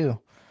Evans, too.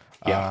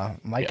 Yeah.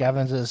 Mike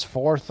Evans is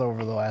 4th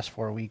over the last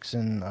 4 weeks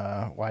in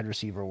wide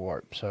receiver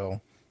warp. So,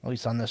 at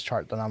least on this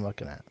chart that I'm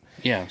looking at.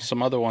 Yeah,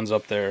 some other ones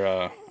up there.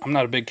 I'm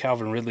not a big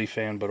Calvin Ridley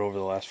fan, but over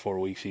the last 4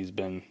 weeks, he's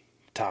been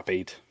top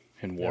 8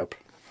 in warp.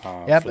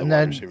 Yep, for and the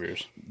then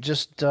receivers.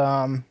 Just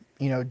donate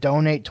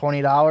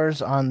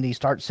 $20 on the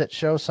Start Sit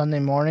show Sunday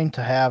morning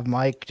to have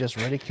Mike just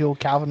ridicule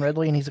Calvin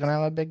Ridley, and he's gonna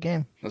have a big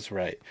game. That's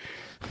right.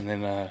 And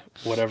then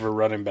whatever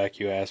running back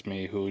you ask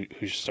me who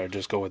should start,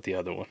 just go with the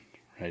other one,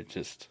 right?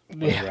 Just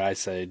whatever I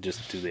say,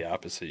 just do the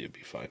opposite. You'll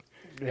be fine.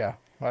 Yeah,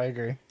 I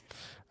agree.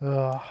 You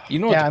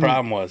know what the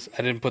problem was?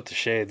 I didn't put the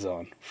shades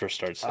on for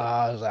Start Sit.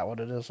 Is that what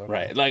it is? Okay.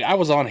 Right. Like I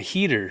was on a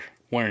heater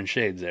wearing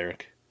shades,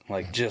 Eric.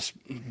 Like just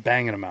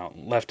banging them out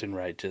left and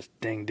right, just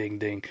ding, ding,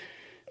 ding.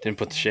 Didn't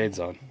put the shades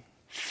on.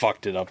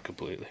 Fucked it up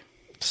completely.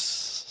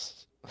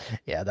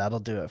 Yeah, that'll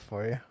do it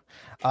for you.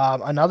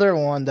 Another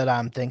one that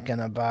I'm thinking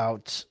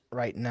about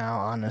right now,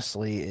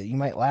 honestly, you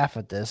might laugh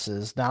at this,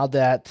 is now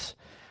that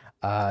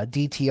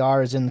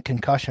DTR is in the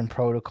concussion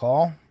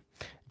protocol,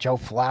 Joe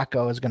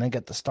Flacco is going to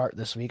get the start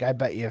this week. I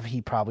bet you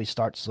he probably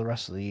starts the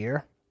rest of the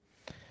year.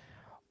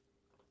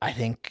 I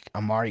think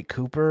Amari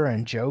Cooper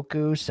and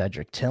Njoku,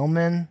 Cedric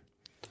Tillman,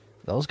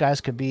 those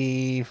guys could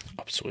be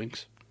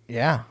upswings.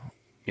 Yeah.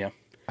 Yeah.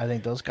 I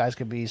think those guys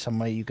could be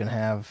somebody you can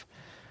have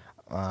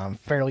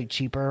fairly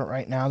cheaper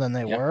right now than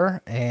they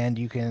were. And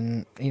you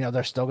can,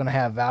 they're still going to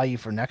have value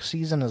for next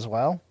season as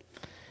well.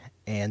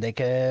 And they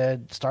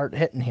could start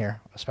hitting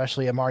here,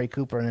 especially Amari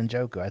Cooper and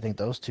Njoku. I think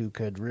those two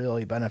could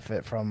really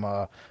benefit from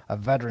a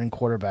veteran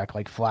quarterback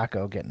like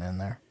Flacco getting in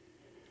there.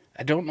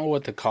 I don't know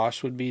what the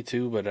cost would be,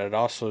 too, but I'd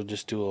also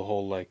just do a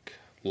whole,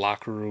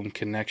 locker room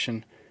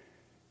connection.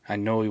 I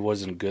know he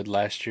wasn't good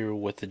last year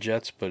with the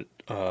Jets, but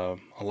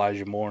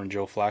Elijah Moore and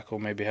Joe Flacco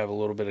maybe have a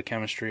little bit of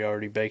chemistry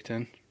already baked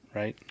in,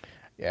 right?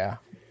 Yeah,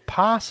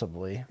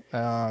 possibly.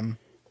 I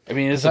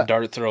mean, it's a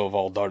dart throw of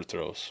all dart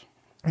throws.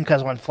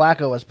 Because when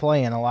Flacco was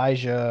playing,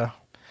 Elijah,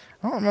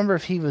 I don't remember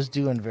if he was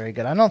doing very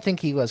good. I don't think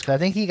he was, because I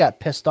think he got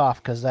pissed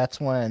off because that's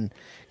when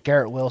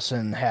Garrett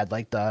Wilson had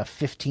the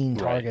 15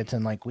 targets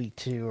in week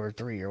 2 or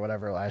 3 or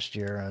whatever last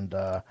year, and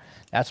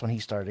that's when he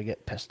started to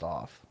get pissed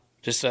off.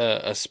 Just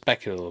a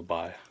speculative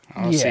buy.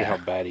 I want to see how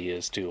bad he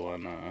is, too,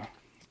 on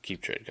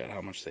Keep Trade Cut,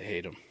 how much they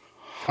hate him.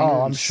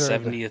 I'm sure.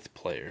 70th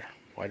player,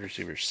 wide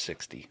receiver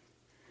 60.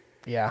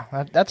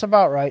 Yeah, that's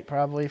about right,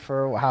 probably,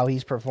 for how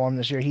he's performed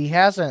this year. He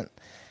hasn't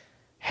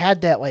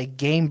had that,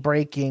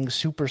 game-breaking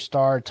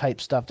superstar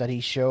type stuff that he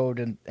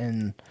showed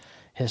in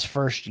his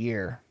first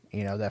year.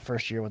 That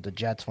first year with the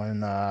Jets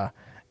when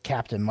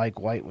Captain Mike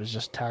White was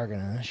just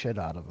targeting the shit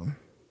out of him.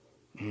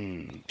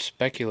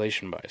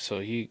 Speculation buy. So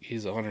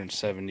he's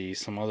 170.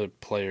 Some other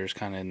players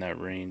kind of in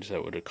that range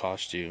that would have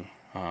cost you.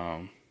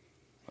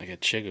 Like a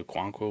Chig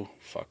Okonkwo.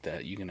 Fuck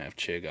that. You can have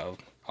Chig.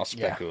 I'll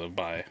speculate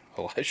buy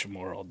Elijah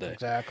Moore all day.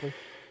 Exactly.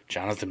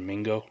 Jonathan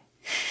Mingo.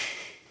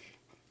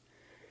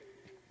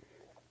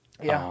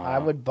 Yeah, I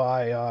would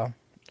buy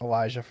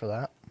Elijah for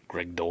that.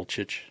 Greg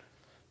Dulcich.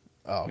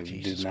 Oh,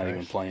 Jesus Dude's not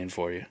even playing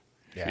for you.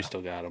 Yeah. You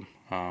still got him.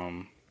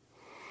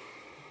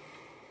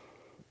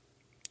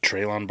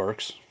 Treylon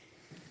Burks.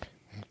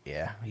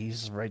 Yeah,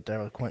 he's right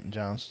there with Quentin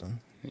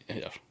Johnston.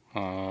 Yeah.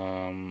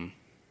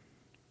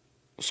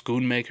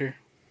 Schoonmaker.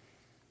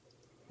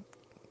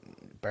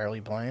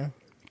 Barely playing.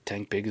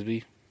 Tank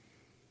Bigsby.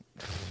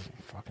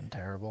 Fucking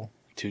terrible.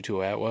 Tutu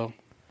Atwell.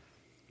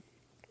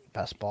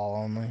 Best ball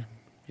only.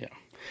 Yeah.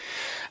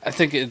 I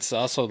think it's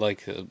also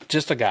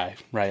just a guy,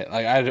 right?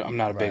 I'm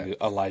not a big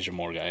Elijah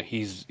Moore guy.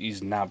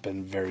 He's not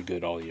been very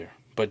good all year.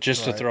 But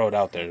just to throw it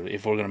out there,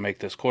 if we're going to make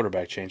this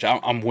quarterback change,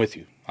 I'm with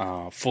you.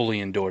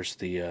 Fully endorse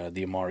the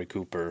Amari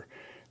Cooper,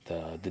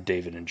 the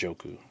David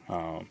Njoku.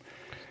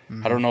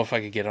 I don't know if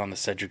I could get on the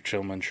Cedric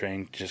Tillman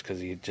train just because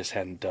he just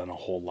hadn't done a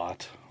whole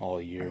lot all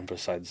year.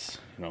 Besides,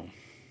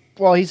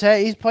 Well,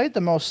 he's played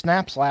the most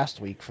snaps last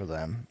week for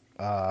them.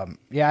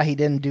 He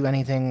didn't do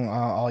anything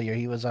all year.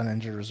 He was on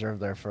injured reserve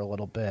there for a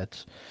little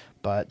bit.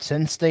 But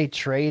since they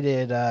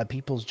traded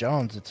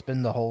Peoples-Jones, it's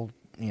been the whole,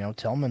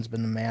 Tillman's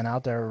been the man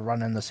out there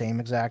running the same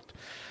exact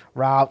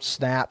routes,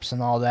 snaps,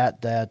 and all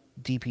that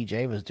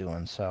DPJ was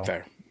doing. So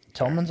Fair.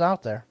 Tillman's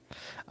out there.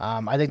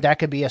 I think that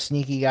could be a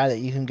sneaky guy that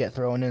you can get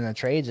thrown in the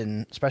trades,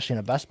 and especially in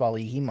a best ball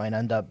league, he might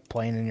end up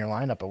playing in your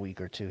lineup a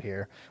week or two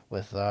here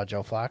with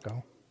Joe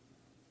Flacco.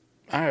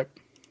 All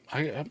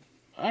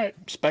right.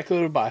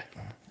 Speculative buy.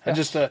 I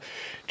just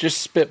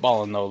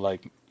spitballing though,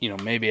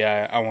 maybe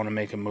I want to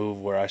make a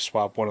move where I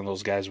swap one of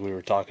those guys we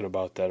were talking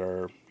about that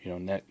are,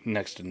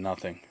 next to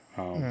nothing,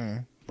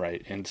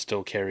 right, and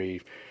still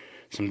carry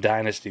some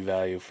dynasty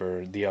value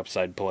for the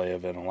upside play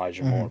of an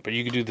Elijah Moore. But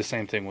you could do the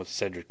same thing with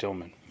Cedric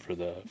Tillman for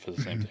the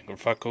same thing. Or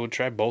fuck, go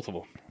try both of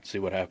them, see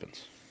what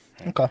happens.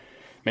 Right? Okay.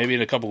 Maybe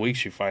in a couple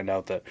weeks you find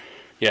out that,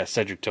 yeah,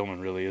 Cedric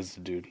Tillman really is the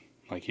dude.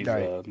 Like he's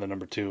the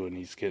number 2, and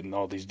he's getting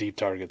all these deep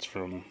targets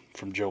from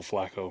Joe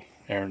Flacco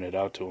airing it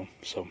out to him.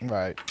 So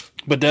right.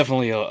 But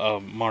definitely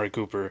Mari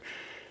Cooper,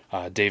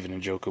 David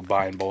Njoku,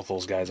 buying both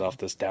those guys off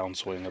this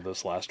downswing of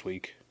this last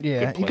week.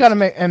 Yeah, you got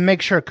to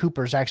make sure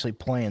Cooper's actually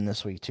playing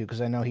this week too,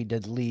 because I know he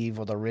did leave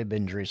with a rib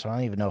injury, so I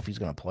don't even know if he's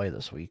going to play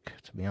this week,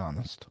 to be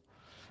honest.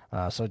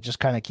 So just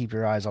kind of keep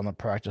your eyes on the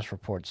practice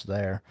reports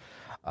there.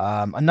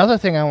 Another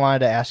thing I wanted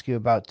to ask you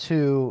about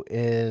too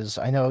is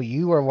I know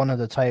you are one of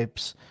the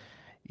types,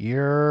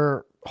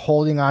 you're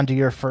holding on to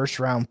your first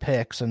round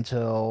picks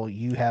until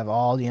you have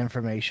all the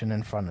information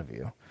in front of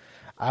you.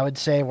 I would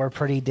say we're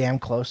pretty damn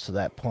close to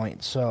that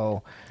point.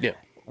 So yeah,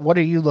 what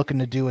are you looking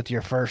to do with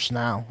your first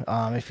now,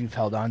 if you've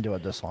held on to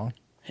it this long?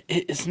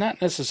 It's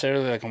not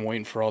necessarily like I'm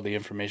waiting for all the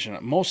information.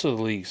 Most of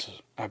the leagues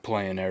I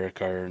play in,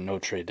 Eric, are no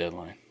trade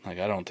deadline. Like,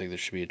 I don't think there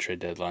should be a trade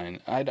deadline.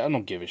 I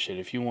don't give a shit.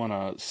 If you want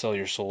to sell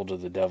your soul to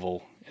the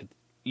devil,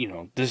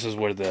 this is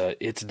where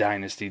It's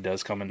Dynasty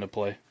does come into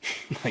play.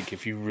 Like,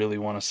 if you really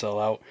want to sell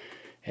out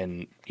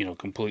and,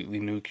 completely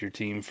nuke your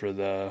team for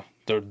the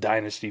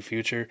Dynasty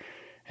future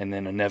and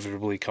then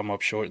inevitably come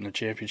up short in the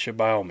championship,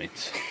 by all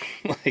means.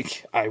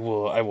 Like, I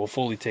will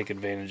fully take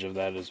advantage of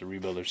that as a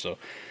rebuilder. So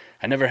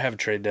I never have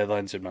trade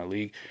deadlines in my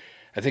league.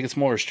 I think it's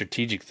more a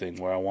strategic thing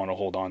where I want to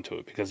hold on to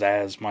it because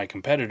as my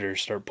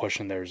competitors start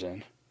pushing theirs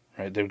in,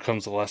 right, there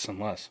becomes less and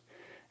less.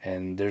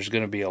 And there's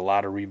going to be a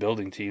lot of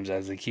rebuilding teams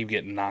as they keep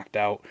getting knocked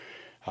out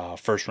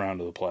first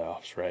round of the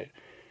playoffs, right?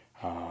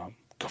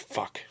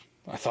 Fuck,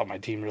 I thought my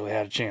team really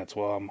had a chance.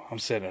 Well, I'm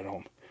sitting at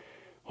home.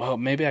 Well,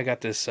 maybe I got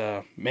this.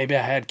 Maybe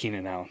I had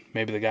Keenan Allen.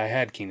 Maybe the guy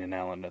had Keenan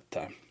Allen at the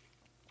time.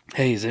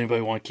 Hey, does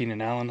anybody want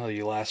Keenan Allen of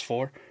your last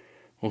 4?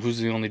 Well, who's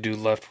the only dude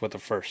left with the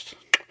first?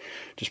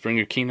 Just bring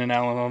your Keenan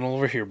Allen on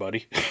over here,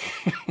 buddy.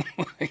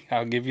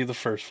 I'll give you the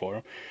first for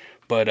him.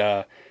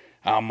 But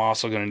I'm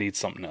also going to need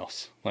something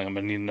else. Like, I'm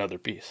going to need another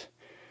piece.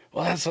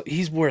 Well,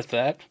 he's worth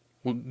that.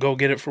 We'll go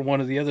get it for one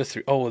of the other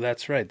 3. Oh,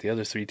 that's right. The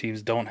other 3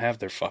 teams don't have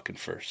their fucking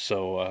first.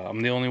 So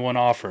I'm the only one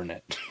offering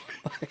it.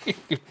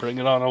 Bring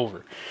it on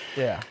over.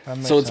 Yeah.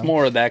 So it's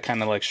more of that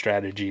kind of like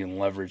strategy and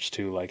leverage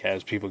too. Like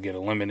as people get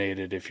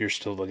eliminated, if you're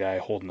still the guy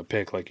holding the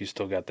pick, like you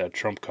still got that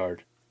trump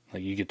card.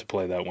 Like you get to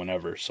play that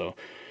whenever. So a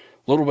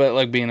little bit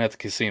like being at the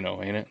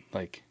casino, ain't it?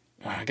 Like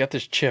I got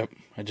this chip.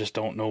 I just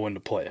don't know when to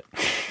play it.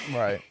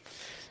 Right.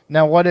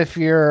 Now, what if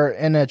you're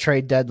in a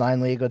trade deadline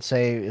league? Let's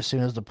say as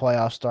soon as the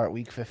playoffs start,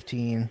 week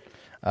 15,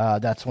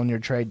 that's when your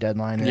trade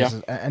deadline is.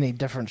 Yeah. Any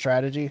different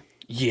strategy?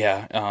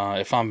 Yeah.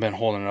 If I'm been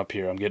holding it up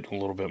here, I'm getting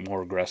a little bit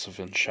more aggressive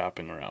in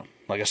shopping around.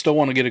 Like I still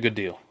want to get a good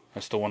deal.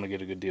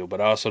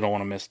 But I also don't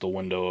want to miss the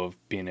window of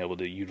being able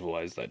to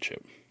utilize that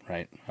chip,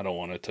 right? I don't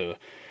want it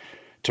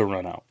to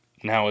run out.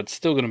 Now, it's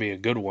still going to be a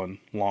good one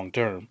long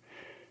term.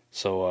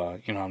 So,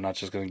 I'm not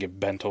just going to get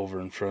bent over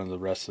in front of the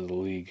rest of the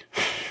league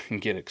and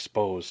get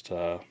exposed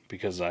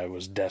because I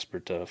was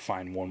desperate to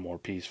find one more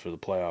piece for the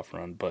playoff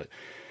run. But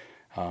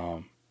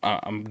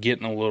I'm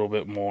getting a little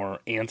bit more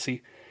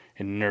antsy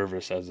and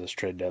nervous as this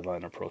trade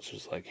deadline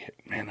approaches. Like,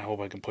 man, I hope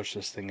I can push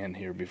this thing in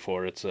here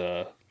before it's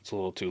a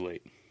little too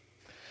late.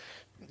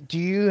 Do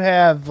you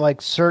have,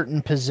 like,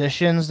 certain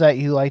positions that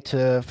you like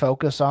to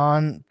focus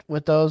on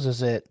with those?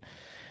 Is it,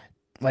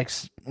 like,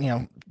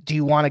 do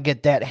you want to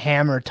get that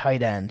hammer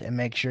tight end and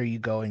make sure you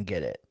go and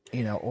get it?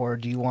 Or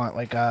do you want,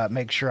 like,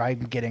 make sure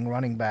I'm getting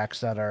running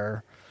backs that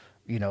are,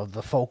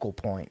 the focal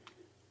point?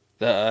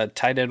 The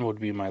tight end would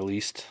be my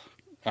least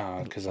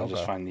because I'll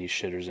just find these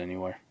shitters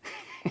anywhere.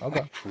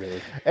 Okay.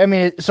 Really. I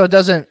mean, so it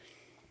doesn't,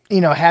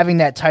 having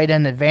that tight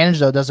end advantage,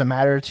 though, doesn't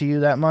matter to you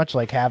that much?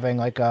 Like, having,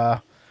 like,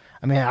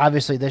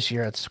 obviously this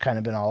year it's kind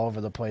of been all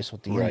over the place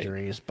with the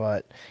injuries,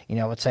 but,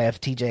 let's say if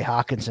TJ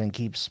Hawkinson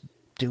keeps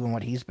doing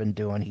what he's been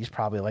doing, he's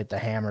probably like the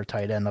hammer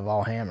tight end of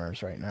all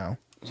hammers right now.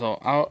 So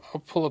I'll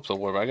pull up the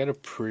web. I got a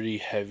pretty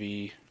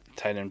heavy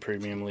tight end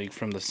premium league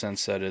from the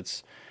sense that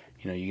it's,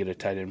 you get a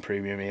tight end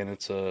premium and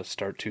it's a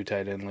start 2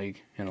 tight end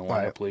league in a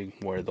lineup league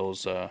where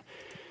those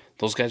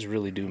guys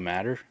really do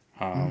matter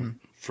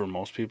for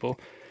most people.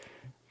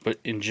 But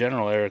in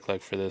general, Eric,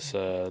 like for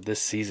this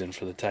season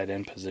for the tight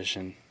end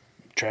position,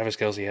 Travis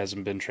Kelce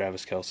hasn't been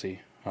Travis Kelce.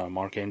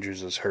 Mark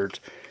Andrews is hurt.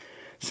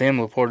 Sam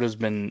Laporta's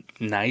been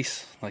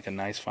nice, like a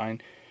nice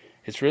find.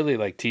 It's really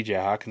like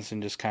TJ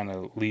Hawkinson just kind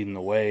of leading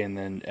the way, and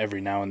then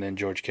every now and then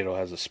George Kittle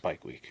has a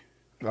spike week.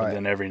 Right. And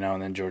then every now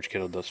and then George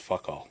Kittle does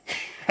fuck all.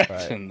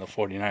 Right. And the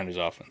 49ers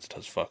offense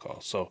does fuck all.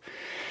 So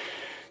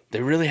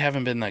they really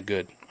haven't been that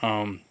good.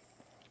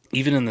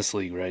 Even in this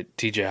league, right?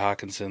 TJ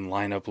Hawkinson,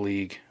 lineup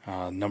league,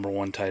 number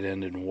 1 tight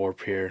end in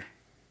WARP here.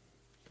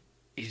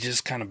 He's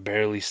just kind of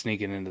barely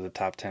sneaking into the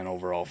top 10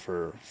 overall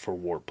for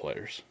WARP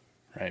players.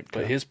 right?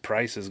 But his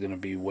price is going to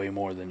be way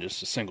more than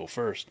just a single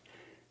first.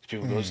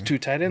 People go, it's 2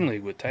 tight end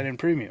league with tight end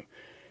premium.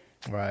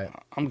 Right.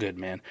 I'm good,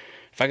 man.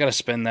 If I got to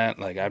spend that,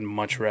 like, I'd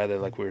much rather,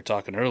 like we were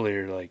talking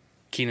earlier, like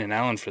Keenan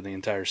Allen for the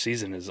entire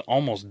season is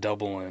almost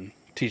doubling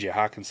TJ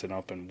Hawkinson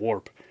up in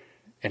WARP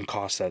and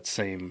cost that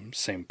same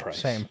price.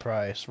 Same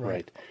price,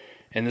 right.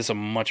 And this is a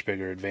much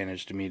bigger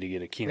advantage to me to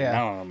get a Keenan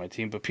Allen on my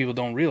team, but people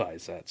don't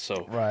realize that.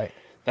 So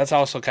that's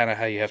also kind of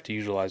how you have to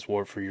utilize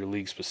WARP for your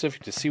league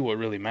specific to see what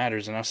really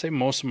matters. And I'll say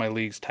most of my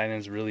leagues, tight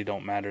ends really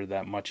don't matter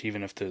that much,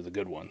 even if they're the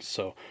good ones.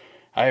 So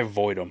I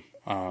avoid them.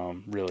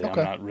 Really, I'm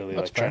not really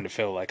like trying to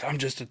feel like I'm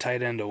just a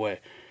tight end away.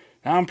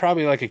 Now I'm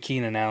probably like a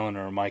Keenan Allen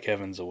or a Mike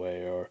Evans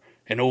away, or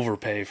an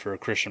overpay for a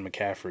Christian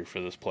McCaffrey for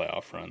this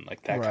playoff run,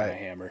 like that kind of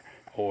hammer.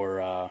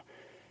 Or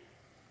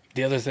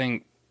the other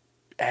thing,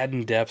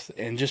 adding depth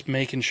and just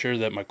making sure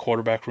that my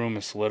quarterback room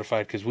is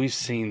solidified, because we've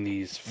seen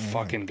these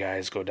fucking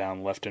guys go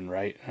down left and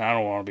right. And I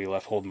don't want to be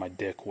left holding my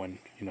dick when,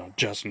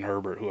 Justin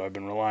Herbert, who I've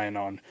been relying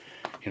on,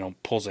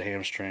 pulls a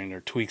hamstring or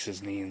tweaks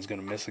his knee and is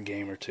going to miss a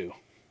game or two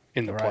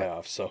in the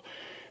playoffs. So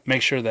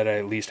make sure that I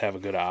at least have a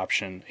good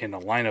option in a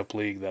lineup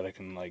league that I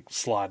can like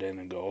slot in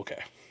and go,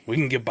 okay, we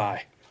can get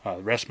by.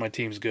 The rest of my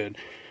team's good.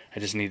 I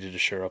just needed to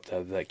shore up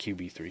that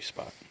QB3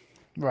 spot.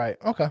 Right.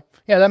 Okay.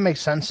 Yeah, that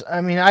makes sense.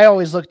 I mean, I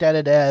always looked at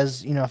it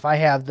as, if I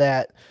have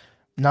that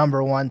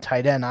number 1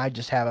 tight end, I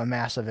just have a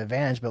massive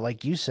advantage. But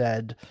like you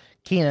said,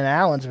 Keenan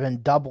Allen's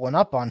been doubling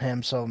up on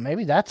him, so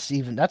maybe that's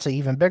an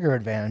even bigger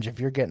advantage if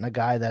you're getting a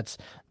guy that's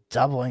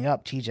doubling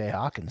up TJ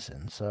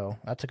Hawkinson. So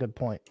that's a good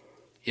point.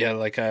 Yeah,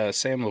 like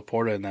Sam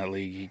Laporta in that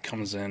league, he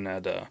comes in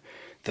at the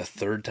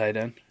 3rd tight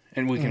end.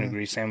 And we can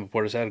agree Sam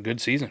Laporta's had a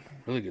good season,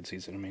 really good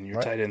season. I mean,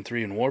 you're tight end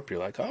 3 in WARP, you're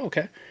like, oh,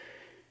 okay.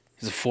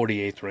 He's a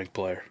 48th ranked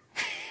player.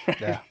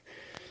 Yeah.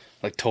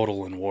 Like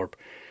total in WARP.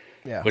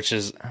 Yeah. Which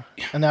is...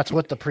 And that's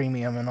with the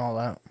premium and all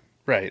that.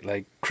 Right.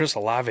 Like, Chris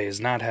Olave has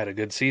not had a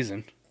good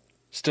season.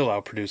 Still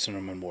outproducing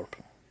him in WARP.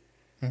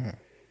 Mm-hmm.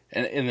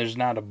 And there's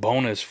not a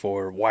bonus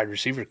for wide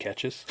receiver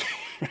catches.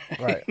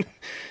 Right. And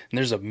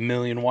there's a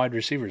million wide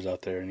receivers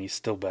out there, and he's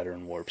still better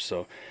in WARP.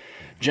 So,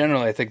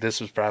 generally, I think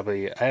this was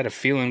probably... I had a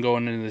feeling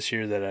going into this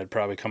year that I'd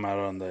probably come out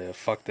on the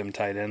fuck them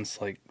tight ends,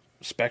 like,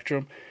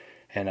 spectrum.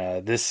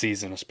 And this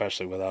season,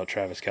 especially without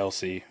Travis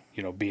Kelce,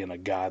 being a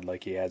god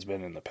like he has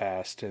been in the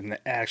past, and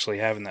actually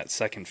having that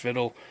second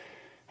fiddle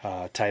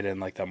tight end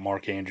like that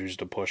Mark Andrews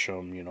to push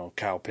him,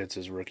 Kyle Pitts'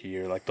 his rookie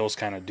year, like those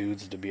kind of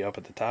dudes to be up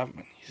at the top,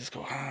 and you just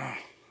go, I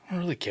don't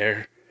really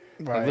care.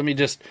 Right. Like, let me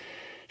just,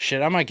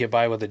 I might get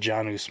by with a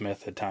Jonnu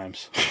Smith at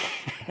times.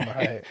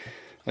 Right.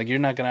 Like, you're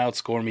not going to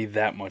outscore me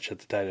that much at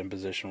the tight end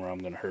position where I'm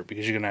going to hurt,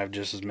 because you're going to have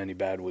just as many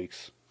bad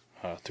weeks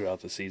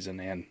throughout the season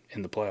and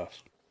in the playoffs.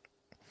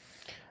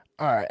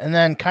 All right, and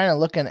then kind of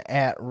looking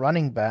at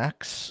running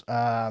backs.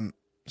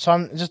 So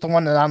I'm just the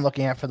one that I'm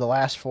looking at for the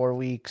last 4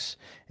 weeks.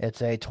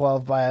 It's a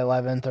 12 by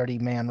 11,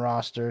 30-man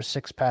roster,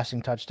 6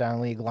 passing touchdown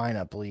league,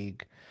 lineup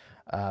league.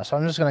 So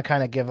I'm just going to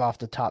kind of give off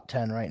the top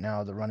 10 right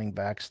now of the running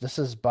backs. This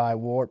is by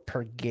WARP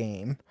per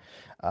game.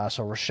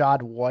 So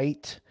Rachaad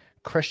White,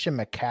 Christian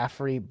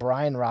McCaffrey,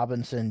 Brian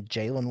Robinson,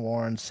 Jaylen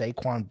Warren,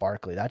 Saquon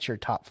Barkley. That's your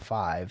top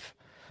 5.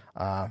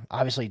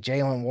 Obviously,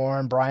 Jaylen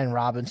Warren, Brian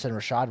Robinson,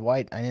 Rachaad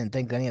White. I didn't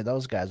think any of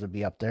those guys would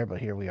be up there,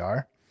 but here we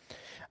are.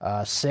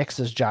 6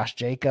 is Josh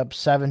Jacobs.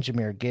 7,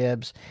 Jahmyr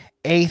Gibbs.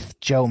 8th,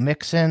 Joe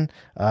Mixon.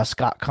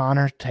 Scott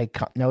Connor, take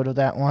note of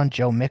that one.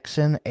 Joe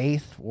Mixon,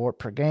 8th, WARP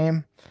per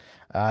game.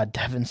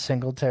 Devin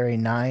Singletary,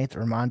 9th.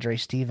 Ramondre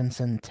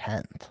Stevenson,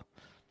 10th.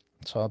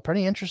 So a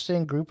pretty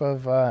interesting group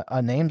of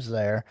names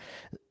there.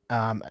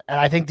 And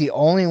I think the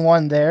only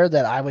one there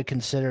that I would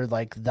consider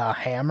like the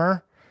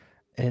hammer,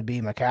 it'd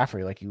be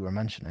McCaffrey, like you were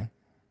mentioning.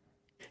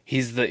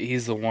 He's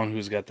the one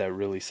who's got that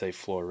really safe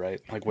floor, right?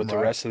 Like with the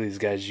rest of these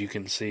guys, you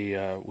can see.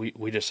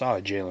 We just saw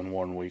a Jaylen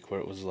Warren week where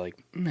it was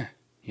like, meh,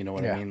 you know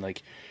what I mean?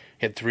 Like,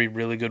 he had 3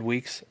 really good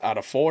weeks out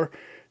of 4,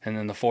 and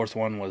then the 4th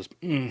one was,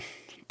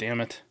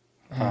 damn it,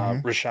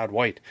 Rachaad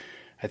White.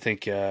 I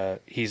think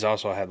he's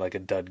also had like a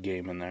dud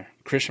game in there.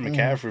 Christian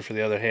McCaffrey, for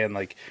the other hand,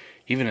 like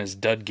even his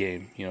dud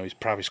game, he's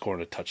probably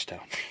scoring a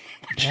touchdown.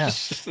 Yeah,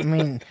 I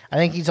mean, I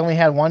think he's only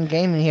had 1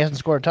 game and he hasn't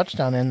scored a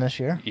touchdown in this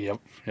year. Yep.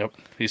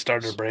 He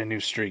started a brand new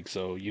streak,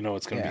 so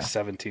it's going to be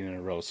 17 in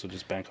a row, so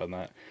just bank on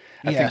that.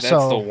 I think that's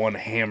the one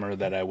hammer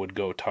that I would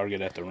go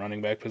target at the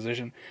running back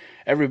position.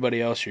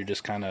 Everybody else, you're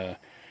just kind of,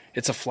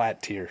 it's a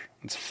flat tier.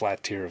 It's a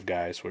flat tier of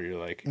guys where you're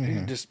like,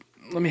 hey, just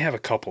let me have a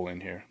couple in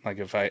here. Like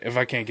if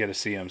I can't get a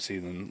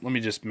CMC, then let me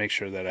just make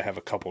sure that I have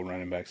a couple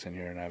running backs in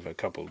here and I have a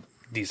couple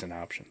decent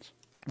options.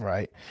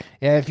 Right.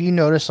 Yeah, if you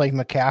notice like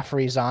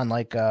McCaffrey's on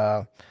like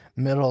a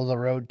middle of the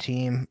road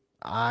team,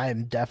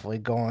 I'm definitely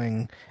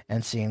going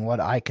and seeing what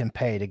I can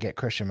pay to get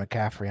Christian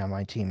McCaffrey on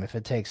my team. If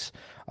it takes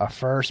a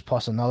first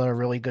plus another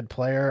really good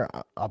player,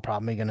 I'm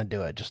probably going to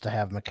do it just to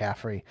have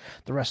McCaffrey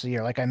the rest of the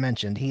year. Like I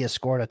mentioned, he has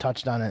scored a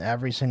touchdown in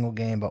every single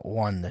game but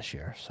 1 this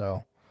year.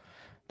 So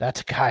that's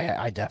a guy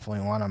I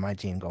definitely want on my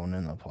team going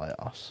into the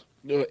playoffs.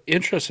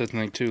 Interesting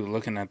thing, too,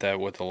 looking at that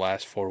with the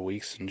last 4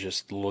 weeks and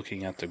just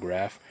looking at the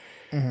graph.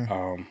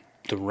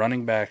 the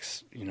running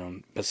backs,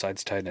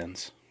 besides tight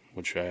ends,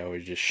 which I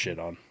always just shit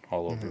on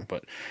all over,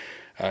 but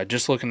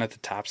just looking at the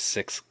top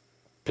 6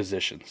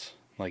 positions,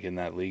 like in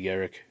that league,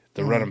 Eric,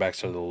 the running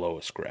backs are the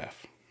lowest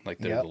graph. Like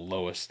they're the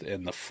lowest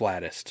and the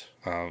flattest,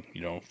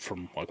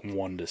 from like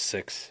 1 to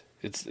 6.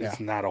 It's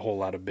not a whole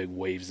lot of big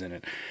waves in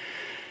it.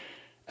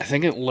 I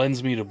think it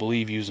lends me to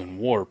believe using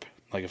Warp.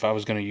 Like if I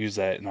was going to use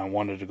that and I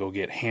wanted to go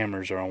get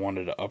hammers or I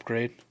wanted to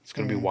upgrade, it's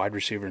going to be wide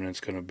receiver and it's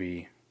going to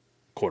be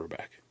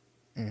quarterback.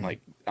 Like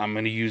I'm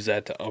going to use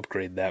that to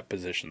upgrade that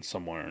position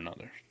somewhere or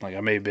another. Like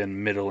I may have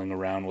been middling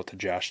around with the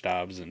Josh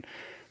Dobbs and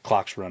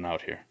clocks run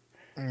out here.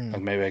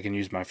 Like maybe I can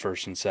use my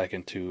first and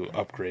second to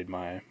upgrade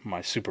my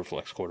super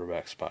flex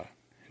quarterback spot.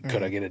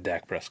 Could I get a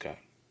Dak Prescott?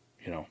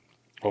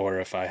 Or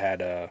if I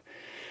had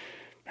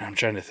I'm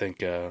trying to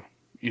think,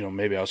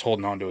 maybe I was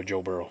holding on to a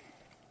Joe Burrow.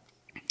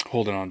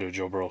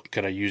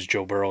 Could I use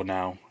Joe Burrow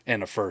now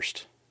and a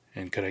first?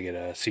 And could I get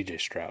a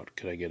CJ Stroud?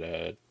 Could I get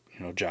a,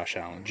 Josh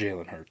Allen,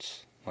 Jalen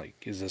Hurts? Like,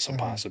 is this a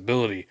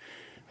possibility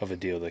of a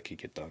deal that could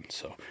get done?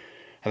 So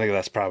I think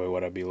that's probably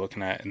what I'd be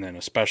looking at. And then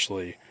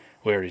especially,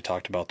 we already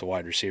talked about the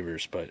wide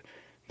receivers, but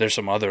there's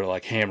some other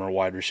like hammer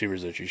wide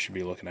receivers that you should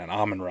be looking at.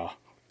 Amon-Ra,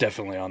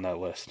 definitely on that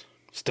list.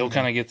 Still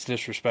kind of gets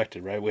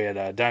disrespected, right? We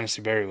had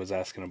Dynasty Barry was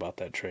asking about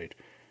that trade.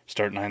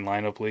 Start 9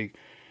 lineup league.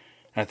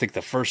 And I think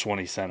the first one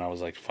he sent, I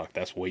was like, fuck,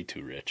 that's way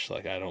too rich.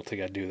 Like, I don't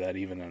think I'd do that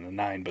even in a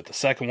 9. But the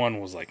second one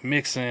was like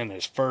Mixon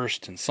as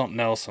first and something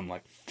else. I'm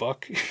like,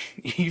 fuck.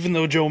 Even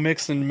though Joe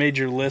Mixon made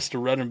your list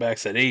of running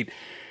backs at 8,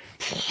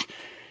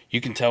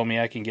 you can tell me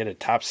I can get a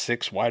top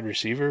 6 wide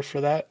receiver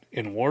for that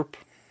in Warp?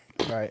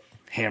 Right.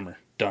 Hammer.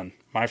 Done.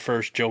 My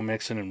first, Joe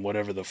Mixon, and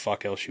whatever the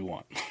fuck else you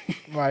want.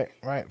 Right,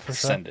 for sure.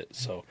 Send it.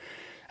 So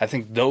I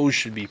think those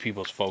should be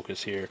people's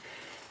focus here.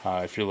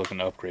 If you're looking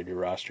to upgrade your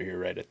roster here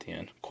right at the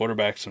end.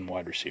 Quarterbacks and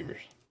wide receivers.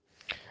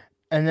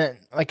 And then,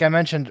 like I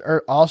mentioned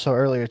also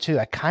earlier, too,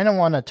 I kind of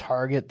want to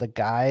target the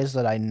guys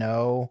that I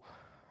know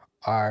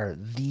are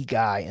the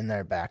guy in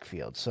their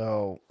backfield.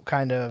 So,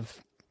 kind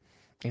of,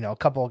 a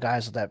couple of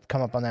guys that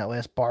come up on that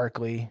list.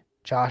 Barkley,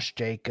 Josh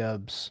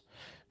Jacobs,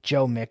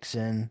 Joe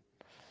Mixon,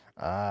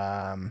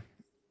 Austin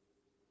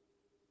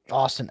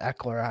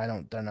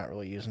Eckler. They're not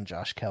really using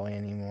Josh Kelly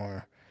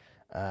anymore.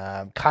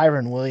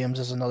 Kyron Williams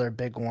is another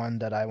big one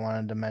that I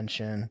wanted to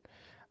mention.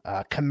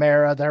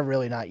 Kamara, they're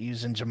really not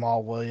using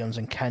Jamal Williams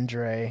and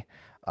Kendre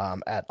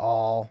at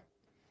all.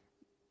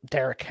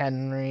 Derrick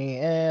Henry,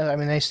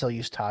 they still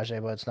use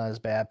Tajay, but it's not as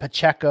bad.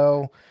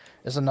 Pacheco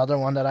is another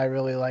one that I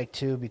really like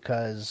too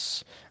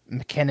because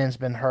McKinnon's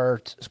been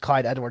hurt.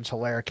 Clyde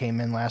Edwards-Helaire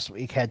came in last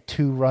week, had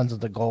 2 runs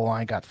at the goal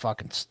line, got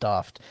fucking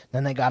stuffed.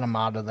 Then they got him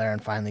out of there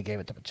and finally gave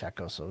it to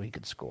Pacheco so he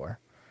could score.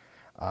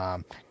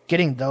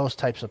 Getting those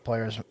types of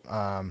players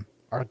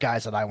are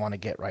guys that I want to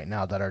get right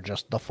now that are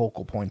just the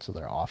focal points of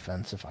their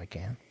offense if I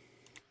can.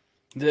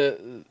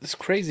 It's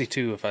crazy,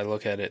 too, if I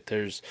look at it.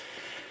 There's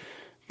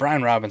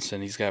Brian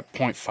Robinson. He's got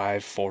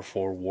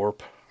 .544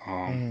 warp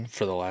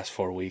for the last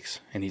 4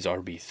 weeks, and he's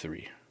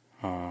RB3.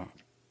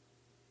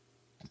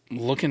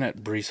 Looking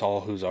at Breece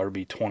Hall, who's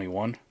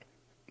RB21,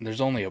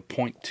 there's only a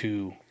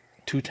 .2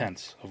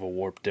 of a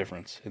warp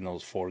difference in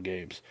those 4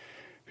 games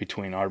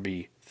between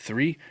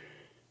RB3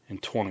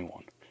 and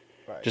 21.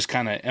 Right. Just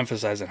kind of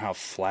emphasizing how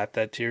flat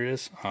that tier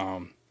is.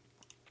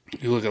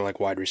 You look at like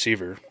wide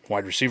receiver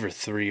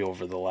 3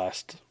 over the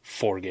last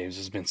 4 games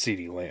has been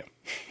CeeDee Lamb.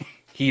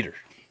 Heater.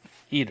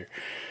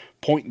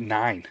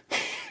 0.9,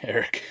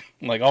 Eric.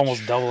 Like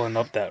almost doubling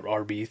up that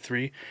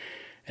RB3.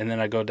 And then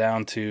I go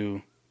down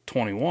to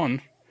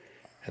 21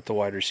 at the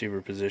wide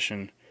receiver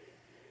position.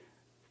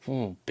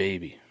 Oh,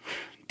 baby.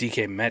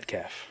 DK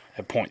Metcalf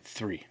at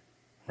 0.3,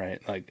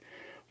 right? Like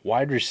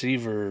wide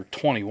receiver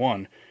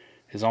 21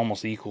 is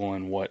almost equal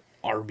in what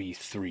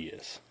RB3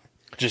 is.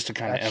 Just to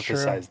kind of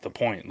emphasize the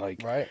point.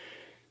 Like, right.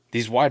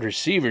 These wide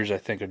receivers, I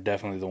think, are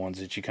definitely the ones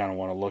that you kind of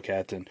want to look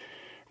at. And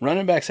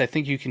running backs, I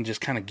think you can just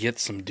kind of get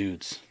some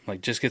dudes.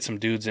 Like, just get some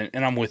dudes, and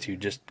I'm with you.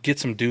 Just get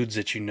some dudes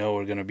that you know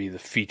are going to be the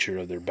feature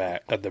of their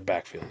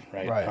backfield,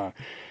 right? Right.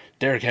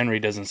 Derrick Henry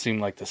doesn't seem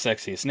like the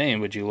sexiest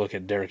name, but you look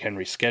at Derrick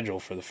Henry's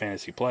schedule for the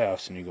fantasy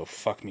playoffs and you go,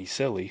 fuck me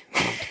silly.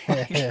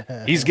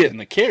 He's getting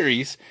the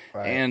carries,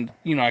 right. And,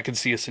 I can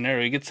see a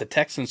scenario. He gets the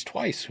Texans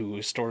twice, who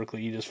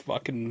historically he just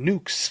fucking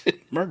nukes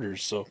and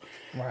murders, so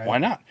Why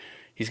not?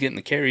 He's getting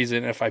the carries,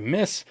 and if I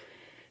miss,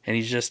 and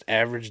he's just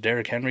average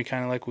Derrick Henry,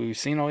 kind of like we've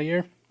seen all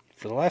year,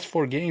 for the last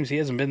 4 games, he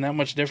hasn't been that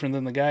much different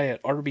than the guy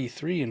at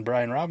RB3 and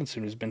Brian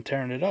Robinson, who's been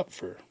tearing it up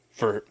for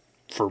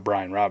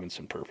Brian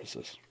Robinson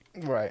purposes.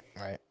 Right.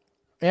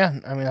 Yeah,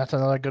 that's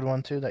another good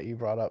one, too, that you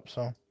brought up.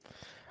 So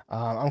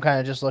I'm kind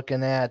of just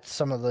looking at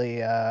some of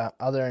the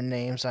other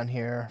names on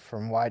here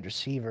from wide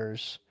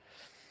receivers.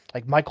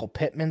 Like Michael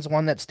Pittman's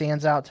one that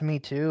stands out to me,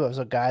 too. It was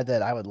a guy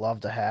that I would love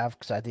to have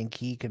because I think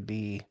he could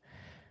be,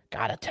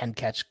 a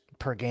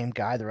 10-catch-per-game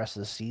guy the rest of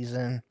the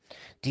season.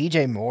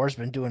 DJ Moore's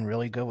been doing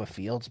really good with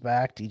Fields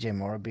back. DJ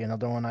Moore would be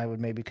another one I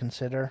would maybe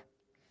consider.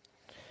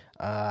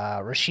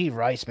 Rashee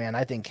Rice, man,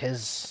 I think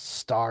his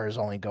star is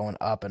only going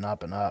up and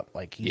up and up.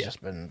 Like, he's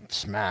just been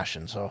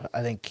smashing. So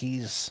I think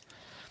I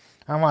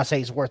don't want to say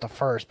he's worth a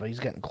first, but he's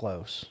getting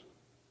close.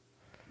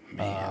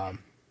 Man,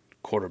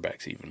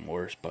 quarterback's even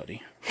worse,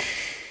 buddy.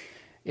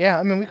 Yeah,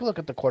 I mean, we could look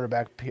at the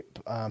quarterback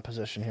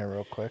position here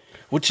real quick.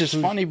 Which is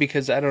funny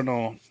because I don't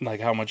know like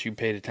how much you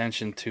paid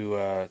attention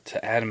to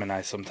Adam and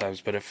I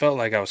sometimes, but it felt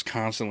like I was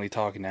constantly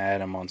talking to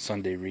Adam on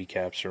Sunday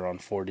recaps or on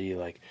 4D.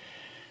 Like,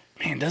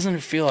 man, doesn't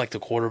it feel like the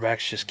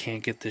quarterbacks just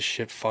can't get this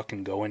shit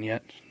fucking going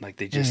yet? Like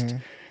they've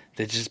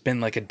just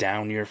been like a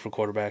down year for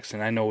quarterbacks,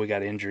 and I know we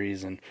got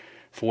injuries, and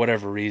for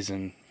whatever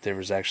reason, there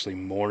was actually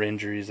more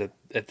injuries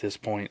at this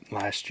point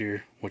last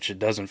year, which it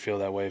doesn't feel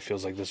that way. It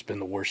feels like this has been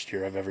the worst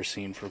year I've ever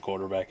seen for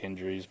quarterback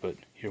injuries, but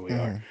here we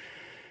are.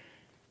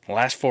 The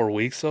last 4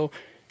 weeks, though,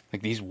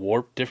 like these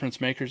warp difference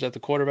makers at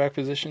the quarterback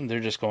position, they're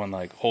just going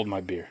like, hold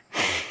my beer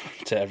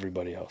to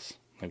everybody else.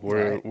 Like,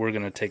 we're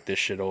going to take this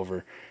shit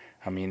over.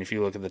 I mean, if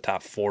you look at the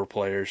top 4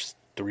 players,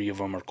 3 of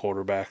them are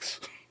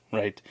quarterbacks,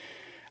 right?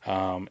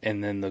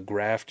 And then the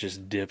graph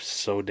just dips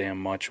so damn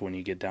much when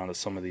you get down to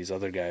some of these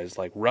other guys.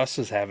 Like, Russ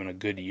is having a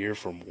good year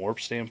from warp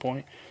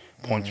standpoint.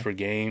 Points per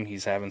game,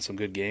 he's having some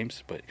good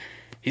games, but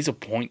he's a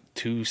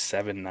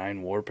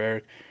 .279 warp,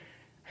 Eric.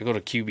 I go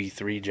to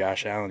QB3,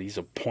 Josh Allen, he's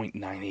a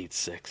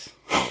 .986.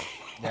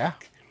 Yeah.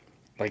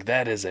 Like,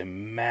 that is a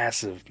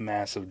massive,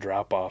 massive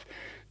drop-off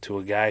to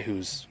a guy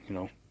who's,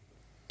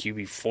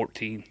 QB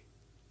 14,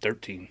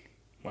 13.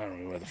 I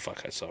don't know where the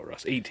fuck I saw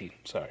Russ. 18,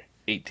 sorry.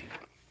 18.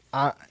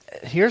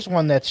 Here's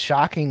one that's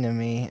shocking to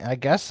me. I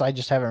guess I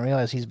just haven't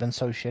realized he's been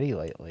so shitty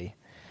lately.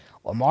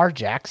 Lamar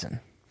Jackson.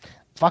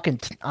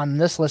 Fucking on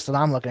this list that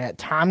I'm looking at,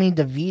 Tommy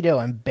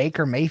DeVito and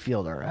Baker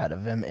Mayfield are ahead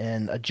of him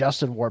in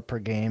adjusted warp per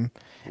game.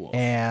 Whoa.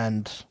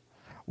 And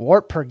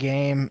warp per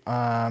game,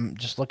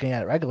 just looking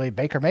at it regularly,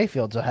 Baker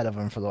Mayfield's ahead of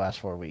him for the last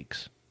 4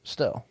 weeks.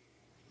 Still.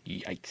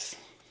 Yikes.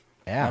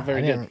 Yeah. Not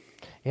very good.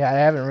 Yeah,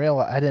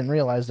 I didn't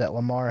realize that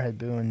Lamar had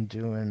been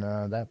doing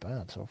that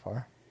bad so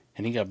far.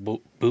 And he got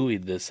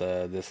buoyed this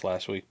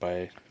last week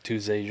by 2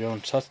 Zay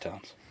Jones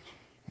touchdowns.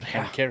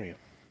 Trying to carry him.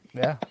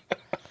 Yeah.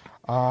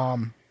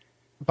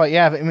 But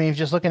yeah, I mean,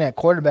 just looking at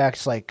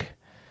quarterbacks, like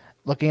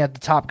looking at the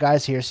top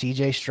guys here,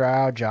 C.J.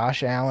 Stroud,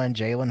 Josh Allen,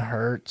 Jalen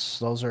Hurts.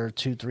 Those are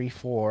 2, 3,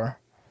 4.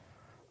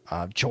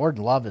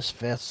 Jordan Love is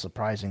 5th,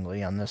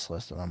 surprisingly, on this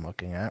list that I'm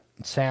looking at.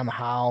 Sam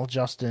Howell,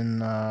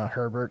 Justin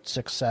Herbert,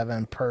 6,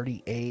 7.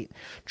 Purdy, 8.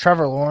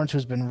 Trevor Lawrence,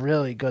 who's been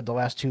really good the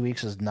last 2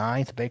 weeks, is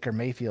 9th. Baker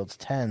Mayfield's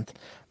 10th.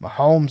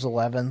 Mahomes,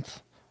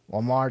 11th.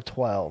 Lamar,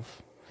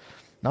 12th.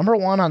 Number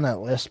 1 on that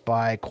list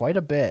by quite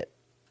a bit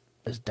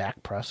is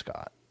Dak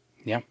Prescott.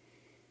 Yeah.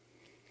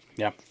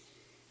 Yeah.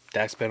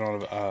 Dak's been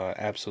on an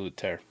absolute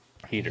tear.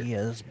 Heater. He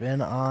has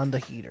been on the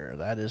heater,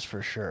 that is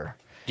for sure.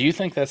 Do you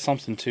think that's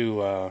something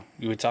to,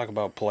 you would talk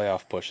about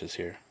playoff pushes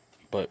here,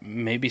 but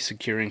maybe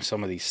securing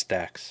some of these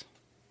stacks?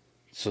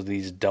 So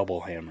these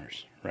double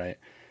hammers, right?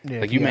 Yeah,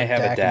 like you may have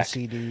a Dak.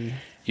 CD.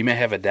 You may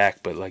have a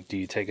Dak, but like, do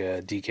you take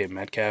a DK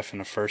Metcalf in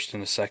the first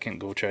and the second,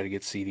 go try to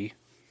get CD?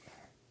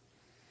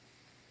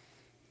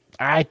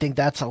 I think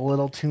that's a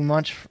little too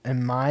much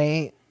in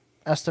my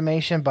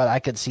estimation, but I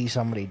could see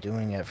somebody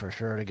doing it for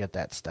sure to get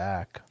that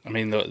stack. I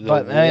mean,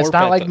 it's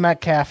not like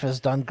Metcalf has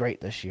done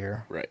great this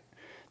year. Right.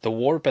 The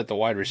warp at the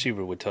wide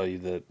receiver would tell you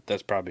that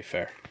that's probably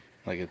fair.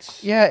 Like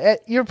it's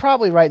you're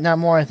probably right. Now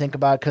more I think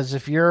about it, because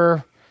if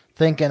you're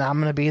thinking I'm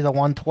going to be the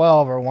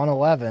 112 or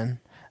 111,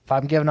 if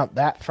I'm giving up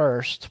that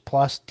first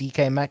plus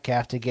DK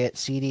Metcalf to get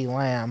CD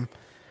Lamb,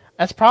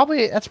 that's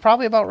probably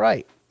about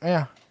right.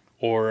 Yeah.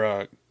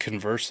 Or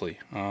conversely,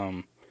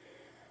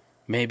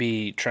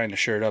 maybe trying to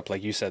shore it up,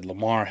 like you said,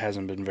 Lamar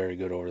hasn't been very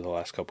good over the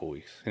last couple of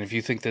weeks, and if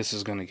you think this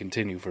is going to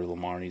continue for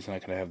Lamar, and he's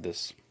not going to have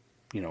this,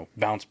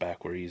 bounce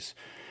back where he's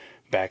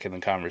back in the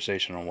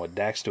conversation on what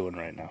Dak's doing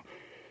right now,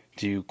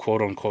 do you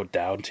quote-unquote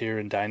down tier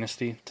in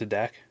Dynasty to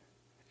Dak?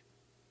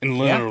 And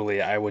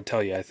literally, I would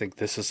tell you, I think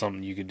this is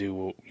something you could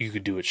do. You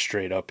could do it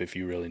straight up if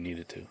you really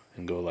needed to,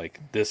 and go like,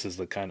 this is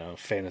the kind of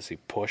fantasy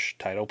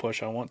title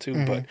push I want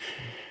to. But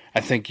I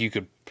think you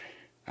could,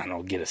 I don't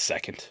know, get a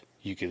second.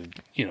 You could,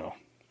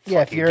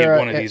 if you're get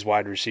one of these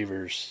wide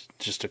receivers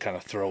just to kind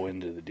of throw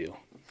into the deal.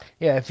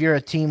 Yeah, if you're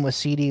a team with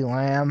CD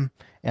Lamb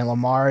and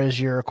Lamar is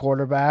your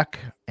quarterback,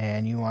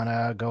 and you want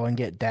to go and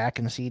get Dak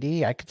and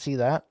CD, I could see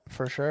that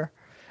for sure.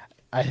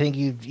 I think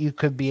you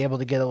could be able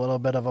to get a little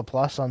bit of a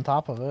plus on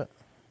top of it.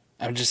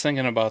 I'm just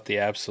thinking about the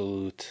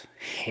absolute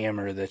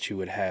hammer that you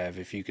would have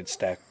if you could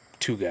stack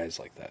 2 guys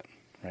like that,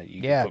 right?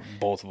 You could put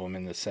both of them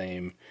in the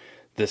same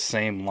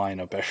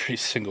lineup every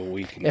single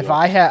week.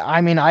 I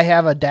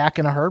have a Dak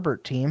and a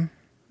Herbert team.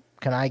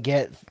 Can I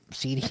get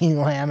CD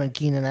Lamb and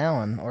Keenan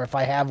Allen? Or if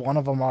I have one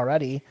of them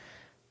already,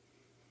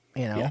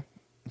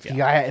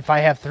 if I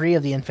have 3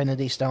 of the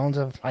Infinity Stones,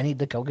 if I need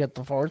to go get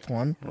the 4th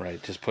one.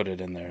 Right, just put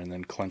it in there and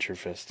then clench your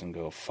fist and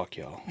go, fuck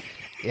y'all.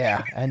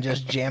 Yeah, and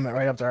just jam it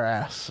right up their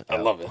ass. I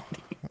love it.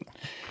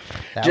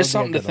 Just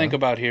something to think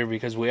about here,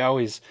 because we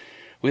always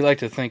we like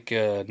to think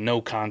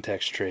no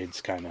context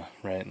trades, kind of,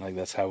 right? Like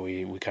that's how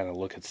we kind of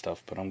look at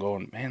stuff. But I'm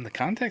going, man, the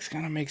context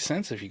kind of makes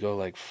sense if you go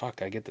like,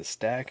 fuck, I get the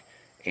stack,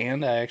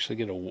 and I actually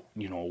get a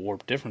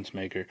warp difference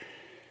maker.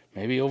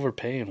 Maybe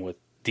overpaying with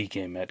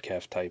DK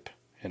Metcalf type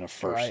in a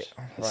first,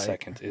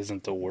 second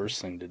isn't the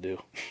worst thing to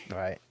do.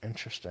 Right.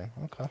 Interesting.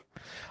 Okay.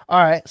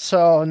 All right.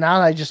 So now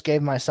that I just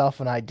gave myself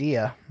an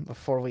idea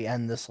before we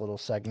end this little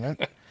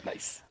segment.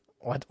 Nice.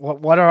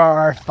 What are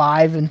our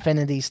 5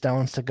 Infinity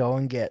Stones to go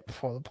and get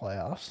before the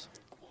playoffs?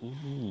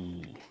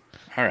 Ooh.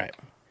 All right.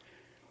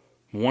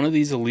 One of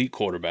these elite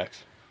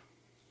quarterbacks.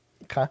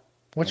 Okay.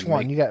 Which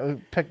one? You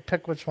got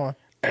pick which one.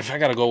 If I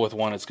got to go with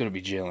one, it's going to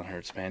be Jalen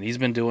Hurts, man. He's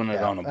been doing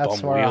it on a bum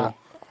wheel,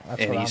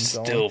 and he's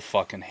still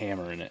fucking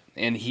hammering it.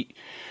 And you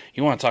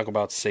want to talk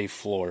about safe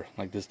floor?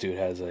 Like this dude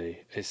has a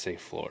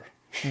safe floor.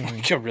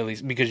 Mm-hmm. Really,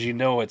 because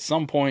at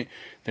some point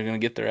they're going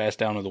to get their ass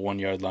down to the 1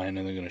 yard line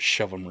and they're going to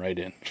shove them right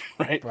in.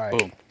 Right?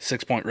 Boom.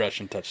 6-point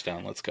rush and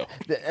touchdown. Let's go.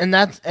 And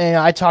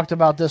I talked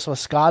about this with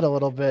Scott a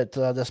little bit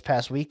this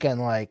past weekend.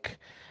 Like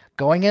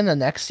going in the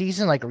next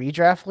season, like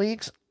redraft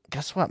leagues.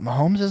 Guess what?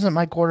 Mahomes isn't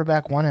my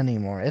quarterback 1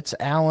 anymore. It's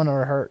Allen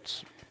or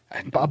Hurts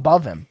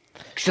above him.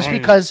 Just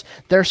because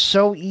they're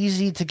so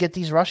easy to get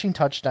these rushing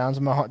touchdowns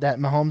that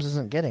Mahomes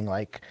isn't getting.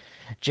 Like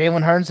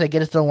Jalen Hurts, they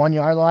get it to the 1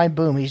 yard line.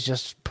 Boom, he's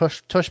just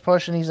push,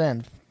 and he's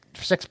in.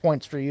 6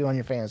 points for you on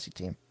your fantasy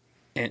team.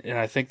 And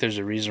I think there's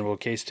a reasonable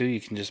case too.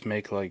 You can just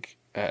make like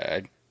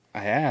I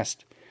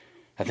asked.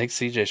 I think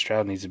C.J.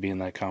 Stroud needs to be in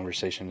that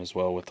conversation as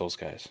well with those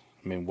guys.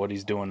 I mean, what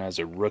he's doing as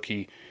a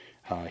rookie.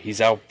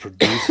 He's out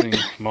producing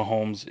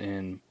Mahomes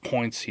in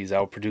points. He's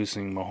out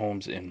producing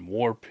Mahomes in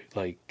warp.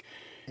 Like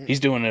he's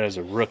doing it as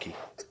a rookie,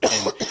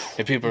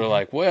 and people are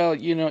like, "Well,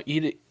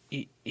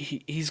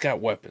 he's got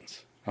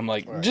weapons." I'm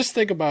like, just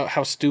think about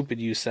how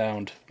stupid you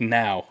sound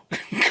now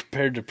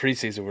compared to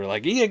preseason. We're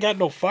like, he ain't got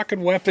no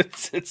fucking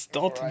weapons. It's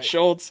Dalton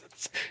Schultz.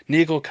 It's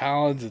Nico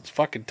Collins. It's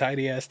fucking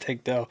tidy ass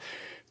Tank Dell.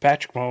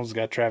 Patrick Mahomes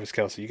got Travis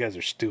Kelce. You guys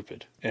are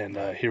stupid, and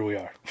here we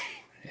are,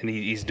 and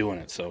he's doing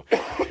it. So.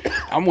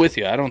 I'm with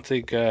you. I don't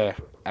think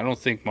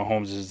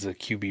Mahomes is the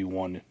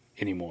QB1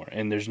 anymore,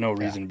 and there's no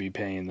reason to be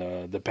paying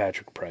the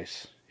Patrick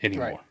price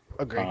anymore. Right.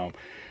 Agreed.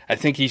 I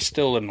think he's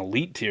still an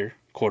elite tier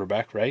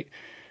quarterback, right?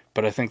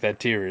 But I think that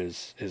tier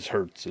is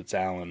Hurts, it's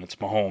Allen, it's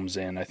Mahomes,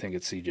 and I think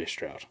it's C.J.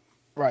 Stroud.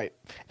 Right.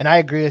 And I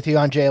agree with you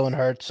on Jalen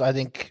Hurts. I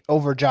think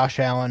over Josh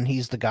Allen,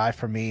 he's the guy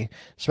for me,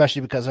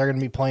 especially because they're going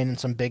to be playing in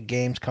some big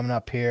games coming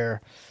up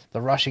here. The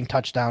rushing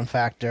touchdown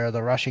factor,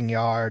 the rushing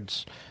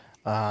yards.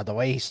 The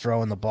way he's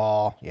throwing the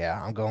ball,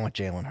 I'm going with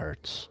Jalen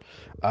Hurts.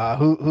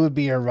 Who would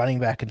be your running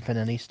back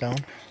Infinity Stone?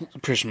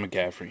 Christian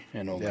McCaffrey,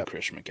 and only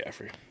Christian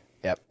McCaffrey.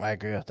 Yep, I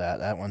agree with that.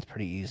 That one's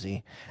pretty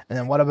easy. And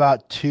then what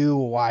about 2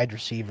 wide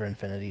receiver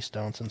Infinity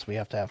Stones? Since we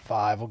have to have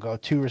 5, we'll go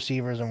 2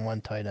 receivers and 1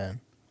 tight end.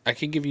 I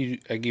give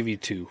you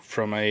 2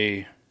 from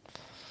a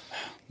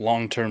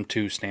long-term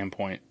 2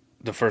 standpoint.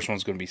 The first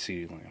one's going to be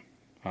CeeDee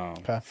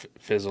Lamb.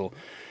 Fizzle,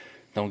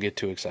 don't get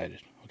too excited.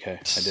 Okay,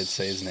 I did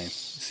say his name.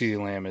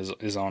 CeeDee Lamb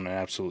is on an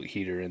absolute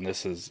heater, and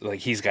this is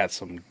like he's got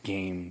some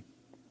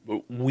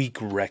week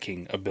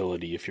wrecking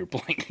ability if you're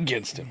playing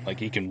against him. Like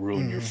he can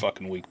ruin your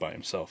fucking week by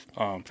himself.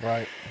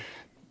 Right.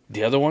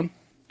 The other one,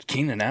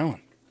 Keenan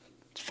Allen.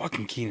 It's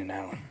fucking Keenan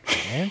Allen.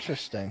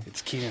 Interesting.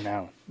 It's Keenan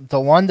Allen. The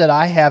one that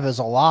I have is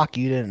a lock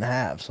you didn't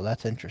have, so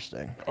that's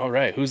interesting. All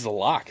right, who's the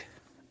lock?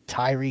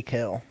 Tyreek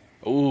Hill.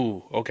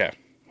 Ooh, okay.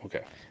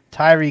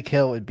 Tyreek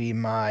Hill would be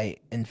my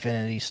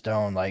Infinity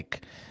Stone.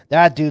 Like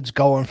that dude's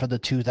going for the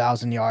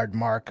 2,000-yard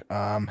mark,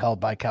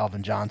 held by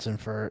Calvin Johnson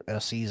for a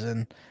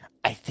season.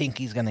 I think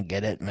he's gonna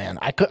get it, man.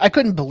 I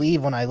couldn't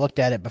believe when I looked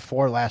at it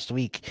before last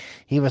week.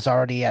 He was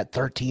already at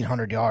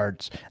 1,300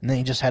 yards, and then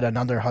he just had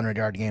another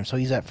 100-yard game, so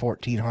he's at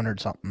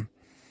 1,400 something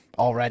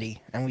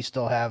already, and we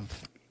still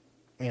have,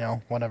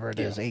 whatever it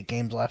is, 8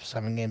 games left,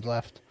 7 games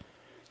left.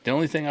 The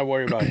only thing I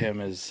worry about him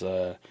is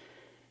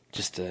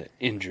just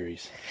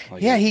injuries.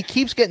 Like, he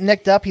keeps getting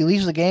nicked up. He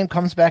leaves the game,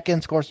 comes back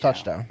in, scores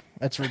touchdown.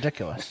 It's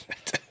ridiculous.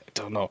 I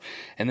don't know.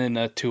 And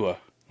then Tua.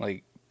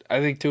 Like,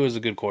 I think Tua's a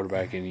good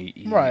quarterback, and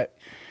he right.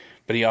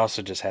 But he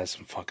also just has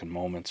some fucking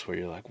moments where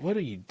you're like, what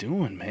are you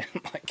doing, man?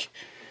 Like,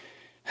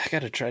 I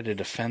got to try to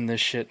defend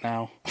this shit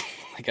now.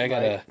 Like, I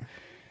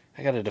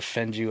got to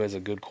defend you as a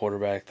good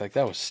quarterback. Like,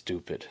 that was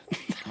stupid.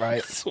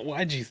 Right. So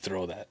why'd you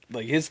throw that?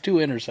 Like, his 2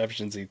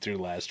 interceptions he threw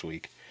last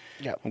week.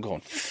 Yeah. I'm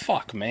going,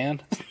 fuck,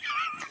 man.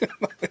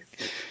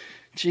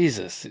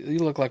 Jesus, you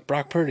look like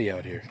Brock Purdy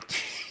out here.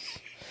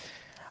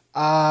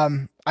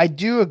 I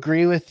do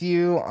agree with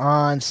you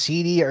on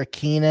CD or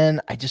Keenan.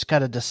 I just got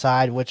to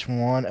decide which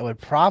one. It would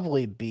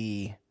probably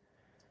be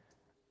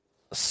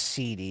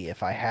CD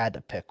if I had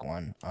to pick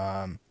one.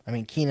 I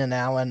mean, Keenan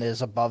Allen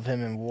is above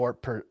him in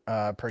WARP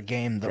per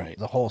game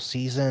the whole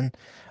season.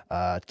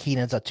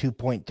 Keenan's at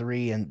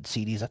 2.3 and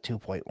CD's at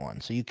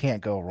 2.1. So you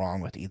can't go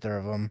wrong with either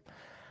of them.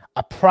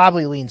 I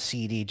probably lean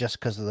CD just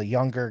because of the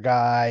younger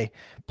guy,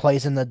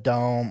 plays in the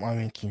dome. I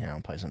mean, Keenan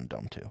Allen plays in the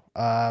dome too.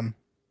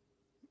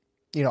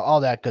 All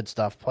that good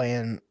stuff.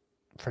 Playing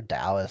for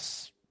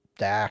Dallas,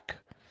 Dak.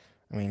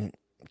 I mean,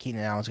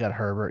 Keenan Allen's got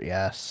Herbert,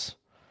 yes.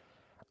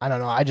 I don't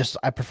know.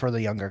 I prefer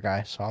the younger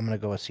guy, so I'm gonna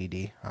go with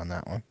CD on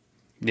that one.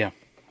 Yeah.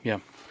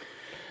 And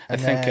I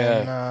think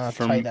then,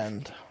 from tight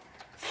end.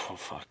 Oh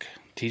fuck,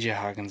 T.J.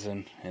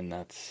 Hawkinson, and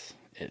that's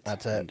it.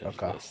 That's it.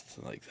 Okay.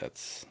 Like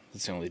that's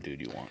the only dude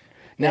you want.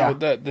 Now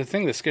Yeah. the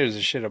thing that scares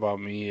the shit about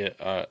me,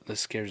 that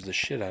scares the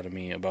shit out of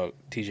me about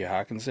T.J.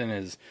 Hawkinson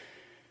is,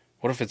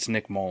 what if it's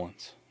Nick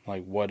Mullins?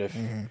 Like what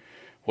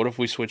if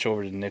we switch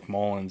over to Nick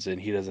Mullins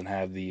and he doesn't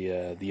have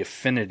the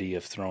affinity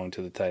of throwing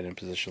to the tight end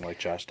position like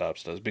Josh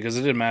Dobbs does? Because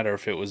it didn't matter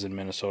if it was in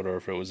Minnesota or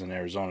if it was in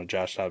Arizona.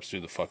 Josh Dobbs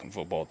threw the fucking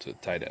football to the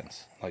tight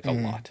ends like a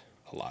lot.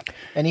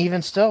 And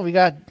even still, we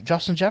got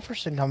Justin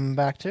Jefferson coming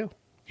back too.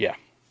 Yeah.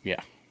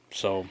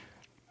 So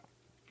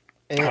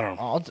I don't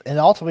know. It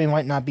ultimately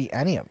might not be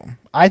any of them.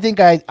 I think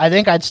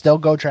I'd still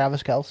go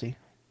Travis Kelce.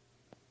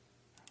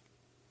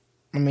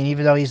 I mean,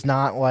 even though he's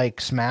not like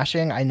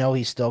smashing, I know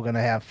he's still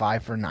gonna have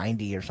 5 for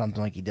 90 or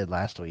something like he did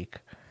last week.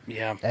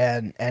 Yeah.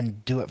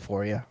 And do it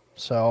for you.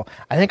 So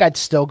I think I'd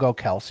still go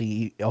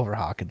Kelce over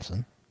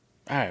Hawkinson.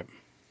 All right.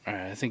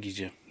 I think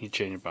you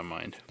changed my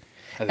mind.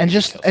 And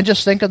just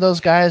think of those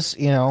guys.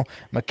 You know,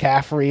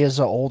 McCaffrey is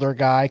an older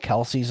guy.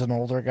 Kelsey's an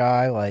older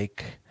guy.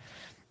 Like,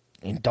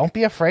 and don't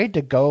be afraid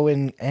to go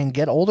and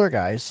get older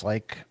guys.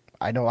 Like,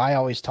 I know I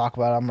always talk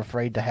about I'm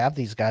afraid to have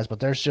these guys, but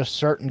there's just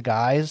certain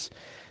guys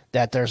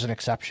that there's an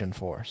exception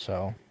for.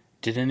 So,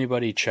 did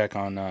anybody check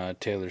on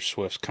Taylor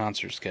Swift's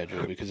concert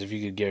schedule? Because if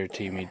you could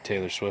guarantee me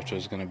Taylor Swift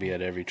was going to be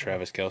at every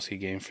Travis Kelce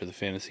game for the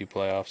fantasy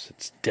playoffs,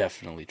 it's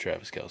definitely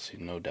Travis Kelce,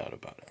 no doubt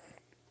about it.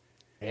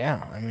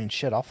 yeah, I mean,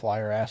 shit, I'll fly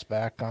her ass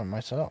back on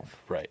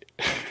myself. Right.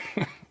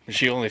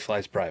 She only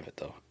flies private,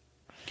 though.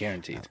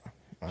 Guaranteed.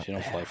 She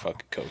don't fly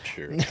fucking coach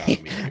or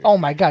economy. Oh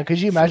my god, could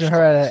you imagine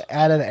her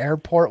at an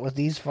airport with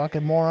these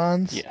fucking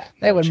morons? Yeah,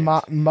 they no would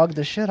chance. Mug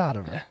the shit out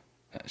of her.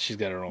 She's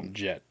got her own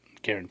jet,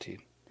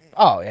 guaranteed.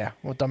 Oh yeah,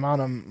 with the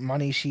amount of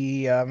money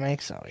she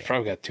makes, oh yeah.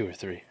 Probably got 2 or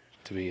 3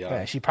 to be.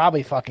 Yeah, she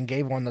probably fucking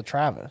gave one to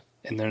Travis.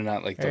 And they're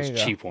not like There those you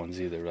go. cheap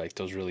ones either, like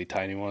those really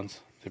tiny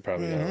ones. They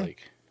probably got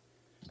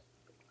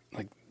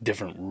like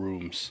different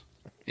rooms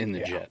in the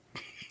jet.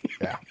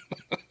 Yeah.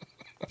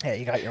 Yeah,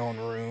 you got your own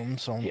room,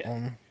 so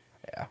Yeah.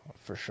 Yeah,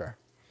 for sure.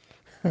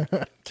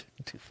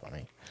 Too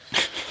funny.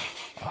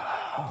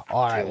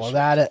 All right, well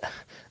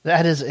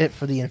that is it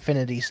for the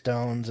Infinity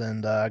Stones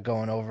and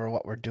going over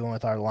what we're doing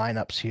with our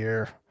lineups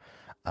here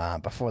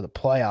before the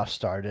playoffs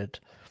started.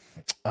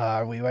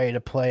 Are we ready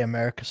to play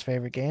America's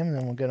favorite game? And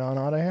then we'll get on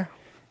out of here.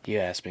 You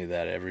ask me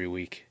that every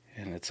week,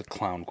 and it's a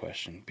clown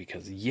question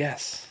because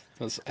yes,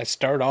 I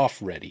start off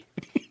ready.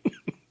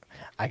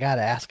 I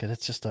gotta ask it.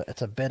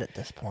 It's a bit at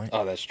this point.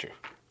 Oh, that's true.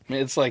 I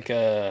mean, it's like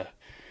the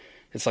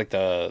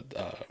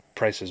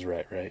Price is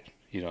Right, right?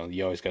 You know,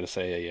 you always got to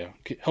say,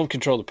 help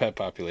control the pet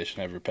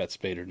population, have your pet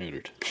spayed or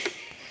neutered.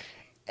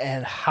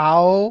 And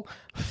how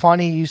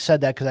funny you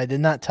said that, because I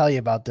did not tell you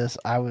about this.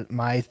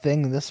 My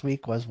thing this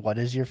week was, what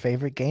is your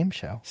favorite game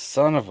show?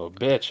 Son of a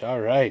bitch. All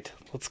right,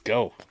 let's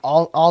go.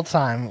 All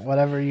time,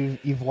 whatever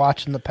you've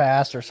watched in the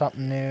past or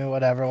something new,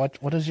 whatever.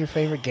 What is your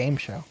favorite game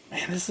show?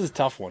 Man, this is a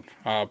tough one.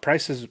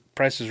 Price is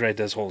Right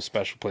does hold a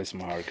special place in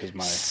my heart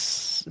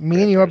because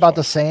Me and you were about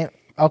the same.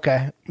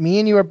 Okay, me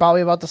and you were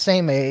probably about the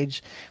same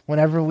age.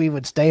 Whenever we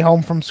would stay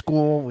home from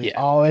school, we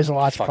always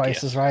watched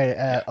Prices Right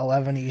at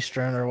 11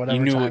 Eastern or whatever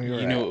time you were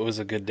You knew it was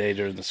a good day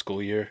during the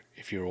school year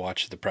if you were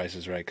watching the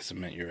Prices Right because it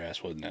meant your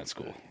ass wasn't at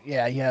school.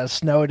 Yeah, a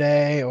snow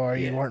day or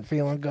you weren't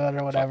feeling good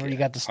or whatever. You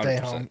got to stay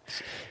 100%. home.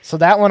 So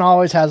that one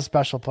always has a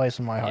special place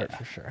in my heart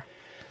for sure.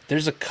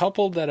 There's a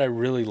couple that I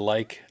really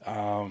like.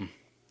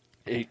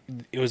 It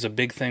was a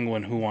big thing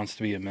when Who Wants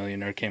to Be a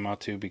Millionaire came out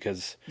too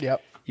because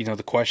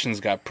the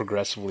questions got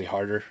progressively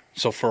harder.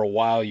 So for a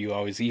while, you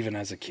always, even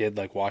as a kid,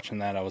 like watching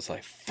that, I was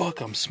like, fuck,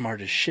 I'm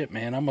smart as shit,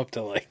 man. I'm up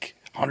to like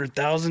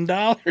 $100,000.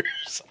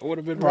 I would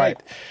have been right.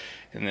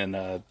 And then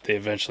they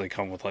eventually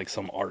come with like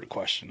some art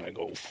question. I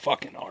go,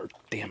 fucking art,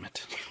 damn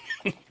it.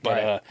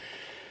 But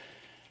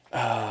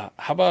how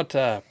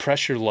about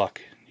Press Your Luck?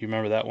 You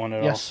remember that one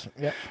at all? Yes.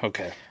 Yep.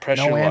 Okay. Press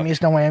No Your Luck.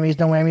 whammies, no whammies,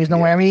 no whammies, no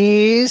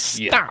whammies.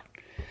 Yeah.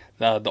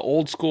 Stop. The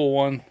old school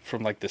one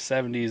from like the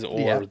 70s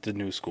or the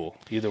new school.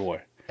 Either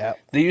way. Yep.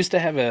 They used to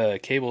have a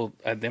cable.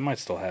 They might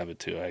still have it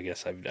too. I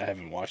guess I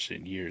haven't watched it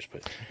in years,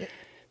 but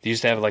they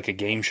used to have like a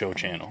game show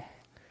channel,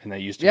 and they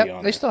used to be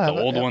on. They still have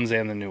the it, old ones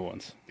and the new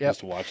ones. I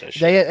used to watch that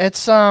shit.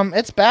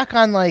 It's back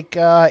on like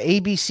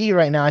ABC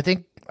right now. I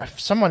think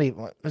somebody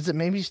is it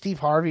maybe Steve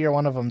Harvey or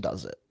one of them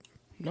does it.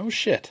 No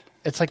shit.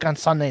 It's like on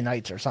Sunday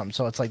nights or something,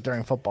 so it's like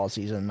during football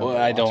season. Well,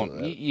 I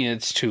don't.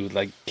 It's true.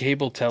 Like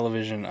cable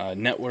television,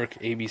 network,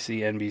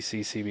 ABC,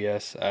 NBC,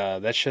 CBS.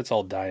 That shit's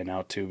all dying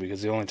out too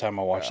because the only time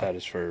I watch that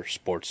is for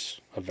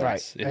sports events.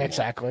 Right. Anymore.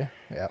 Exactly.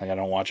 Yeah. Like I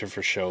don't watch it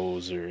for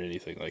shows or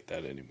anything like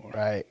that anymore.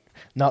 Right.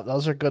 No,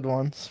 those are good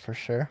ones for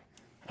sure.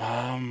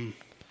 Man,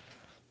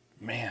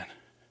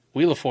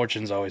 Wheel of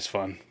Fortune's always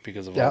fun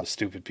because of all the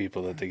stupid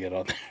people that they get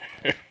on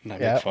there. And I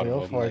make fun Wheel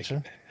of of them. Fortune.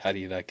 Like, how do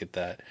you not get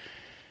that?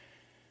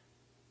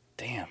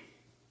 Damn.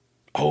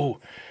 Oh,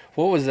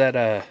 what was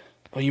that?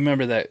 Oh, you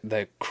remember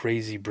that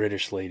crazy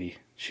British lady?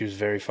 She was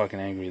very fucking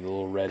angry, the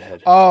little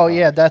redhead. Oh,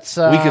 yeah, that's...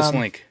 Weakest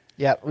Link.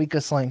 Yeah,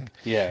 Weakest Link.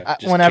 Yeah.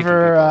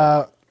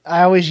 Whenever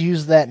I always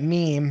use that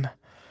meme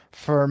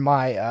for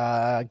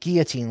my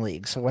guillotine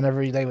league. So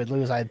whenever they would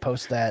lose, I'd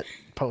post that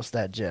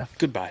GIF.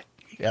 Goodbye.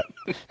 Yep.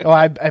 So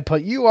I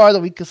put, you are the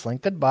weakest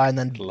link. Goodbye, and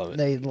then Love it.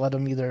 they let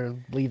them either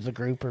leave the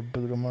group or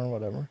boot them or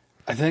whatever.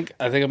 I think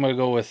I'm gonna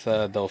go with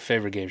the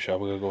favorite game show. I'm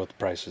gonna go with The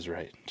Price is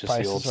Right. Just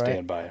Price the old is Right.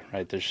 standby.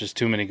 Right. There's just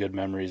too many good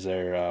memories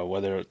there.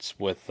 Whether it's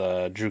with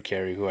Drew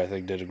Carey, who I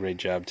think did a great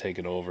job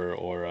taking over,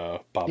 or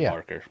Bob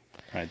Barker.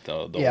 Right. The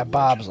old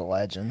Bob's legend. a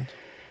legend.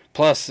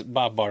 Plus,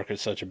 Bob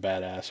Barker's such a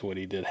badass when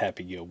he did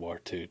Happy Gilmore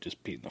too,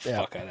 just beating the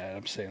fuck out of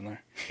Adam Sandler.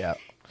 Yeah.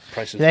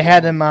 They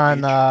had him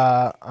on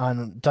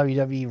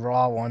WWE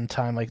Raw one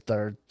time, like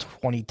their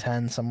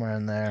 2010 somewhere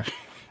in there,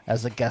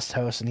 as a guest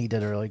host, and he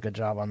did a really good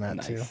job on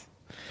that too.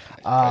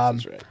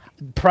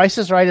 Price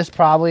is Right is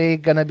probably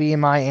going to be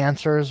my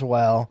answer as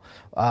well.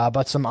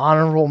 But some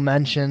honorable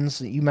mentions.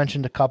 You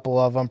mentioned a couple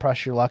of them.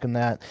 Press your luck in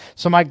that.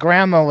 So my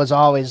grandma was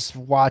always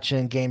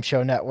watching Game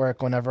Show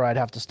Network whenever I'd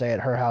have to stay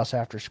at her house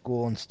after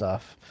school and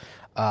stuff.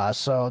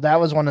 So that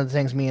was one of the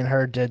things me and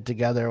her did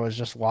together, was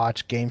just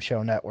watch Game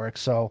Show Network.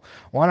 So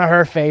one of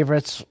her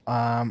favorites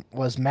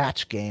was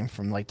Match Game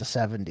from like the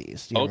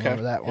 70s. Do you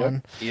remember that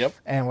one? Yep.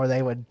 And where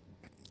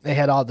they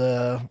had all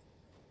the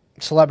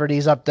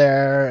celebrities up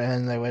there,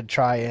 and they would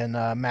try and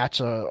match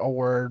a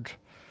word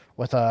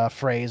with a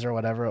phrase or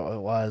whatever it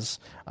was,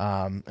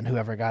 and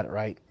whoever got it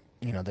right,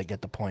 they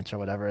get the points or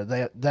whatever.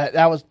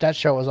 That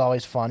show was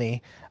always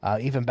funny,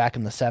 even back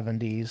in the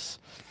 70s.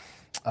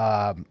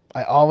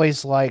 I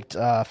always liked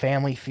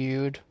Family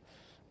Feud,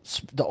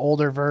 the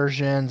older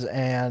versions,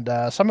 and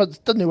some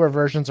of the newer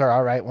versions are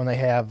all right when they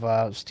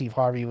have Steve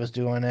Harvey was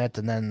doing it,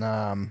 and then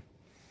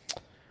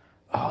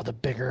the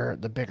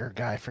bigger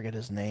guy, I forget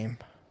his name.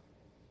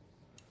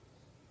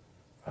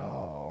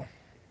 Oh,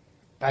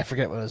 I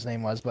forget what his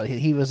name was, but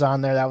he was on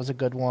there. That was a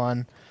good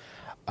one.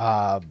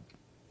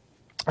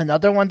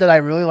 Another one that I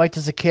really liked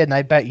as a kid, and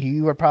I bet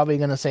you were probably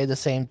going to say the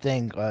same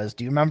thing, was,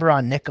 do you remember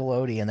on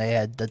Nickelodeon they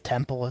had the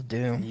Temple of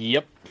Doom?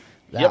 Yep.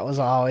 That was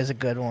always a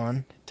good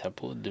one.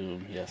 Temple of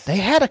Doom, yes. They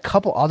had a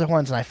couple other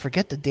ones, and I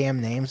forget the damn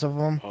names of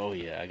them. Oh,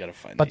 yeah, I got to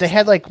find But they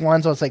had like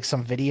ones with like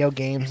some video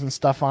games and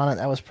stuff on it.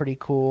 That was pretty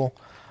cool.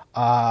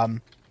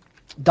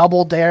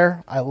 Double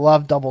Dare. I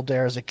loved Double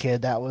Dare as a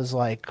kid. That was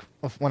like,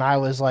 when I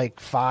was like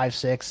 5,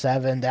 6,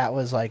 7, that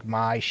was like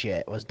my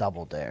shit, was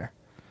Double Dare.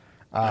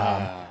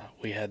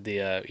 We had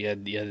the you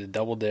had the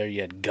Double Dare.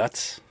 You had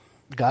Guts.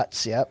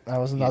 Guts, yep, that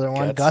was another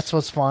one. Guts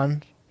was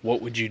fun.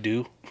 What Would You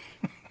Do?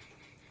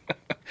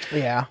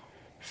 Yeah.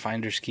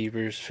 Finders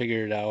Keepers,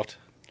 Figure It Out,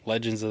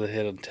 Legends of the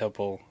Hidden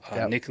Temple,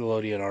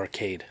 Nickelodeon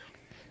Arcade.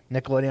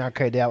 Nickelodeon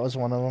Arcade, that was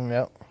one of them.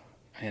 Yep.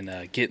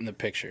 And Get in the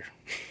Picture.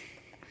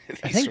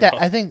 I think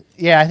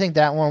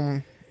that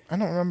one. I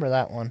don't remember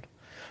that one,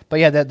 but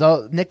yeah,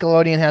 the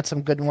Nickelodeon had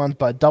some good ones.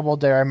 But Double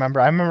Dare, I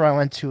remember I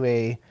went to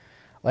a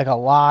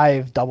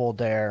live Double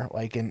Dare,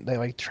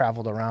 they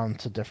traveled around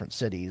to different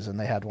cities, and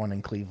they had one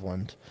in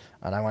Cleveland,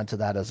 and I went to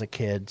that as a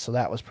kid, so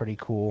that was pretty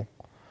cool.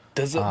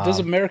 Does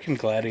American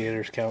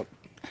Gladiators count?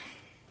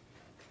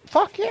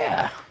 Fuck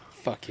yeah.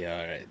 Fuck yeah!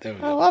 All right, there we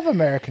I go. love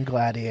American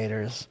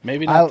Gladiators.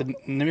 Maybe not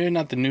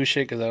the new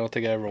shit, because I don't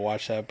think I ever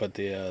watched that. But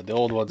the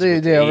old ones, the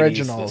 80s,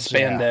 originals, the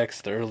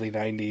spandex, the early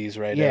 '90s,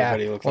 right? Yeah,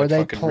 Everybody looked like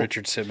fucking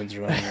Richard Simmons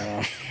running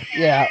around.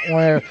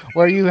 Yeah,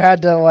 where you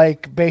had to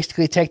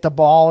basically take the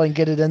ball and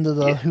get it into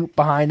the hoop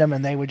behind them,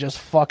 and they would just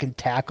fucking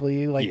tackle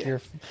you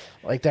you're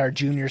they're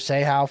Junior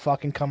Seau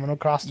fucking coming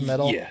across the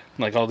middle. Yeah,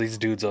 like all these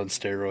dudes on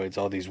steroids,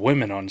 all these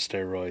women on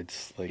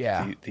steroids.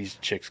 These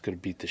chicks could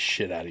have beat the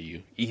shit out of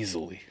you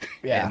easily.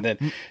 Yeah.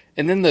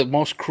 And then the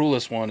most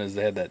cruelest one is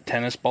they had that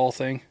tennis ball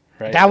thing,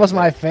 right? That was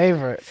my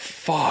favorite.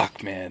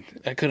 Fuck, man.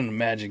 I couldn't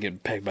imagine getting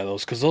pegged by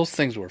those, because those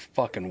things were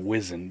fucking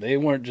whizzing. They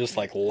weren't just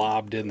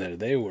lobbed in there.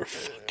 They were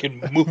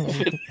fucking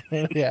moving.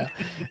 Yeah,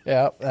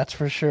 that's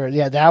for sure.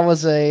 Yeah, that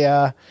was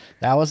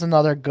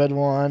another good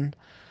one.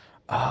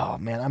 Oh,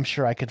 man, I'm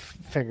sure I could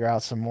figure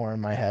out some more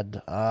in my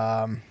head.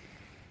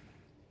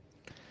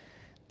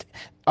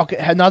 Okay,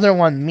 another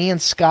one. Me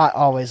and Scott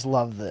always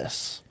loved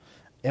this.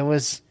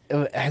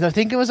 I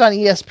think it was on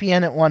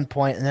ESPN at one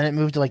point, and then it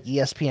moved to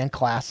ESPN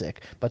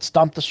Classic. But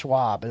Stump the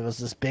Schwab, it was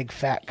this big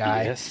fat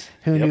guy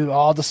who knew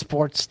all the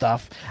sports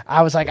stuff.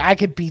 I was like, I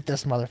could beat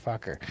this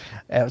motherfucker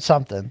at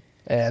something.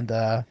 And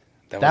that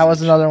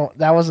was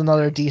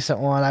another decent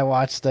one I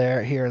watched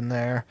here and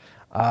there.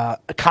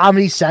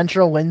 Comedy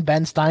Central, Win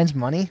Ben Stein's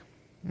Money.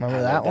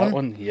 Remember that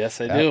one?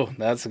 Yes, I do.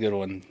 That's a good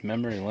one.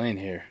 Memory lane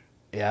here.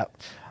 Yeah.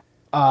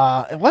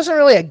 It wasn't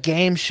really a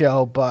game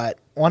show, but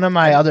one of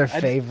my other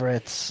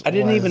favorites. I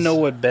didn't even know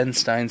what Ben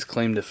Stein's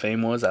claim to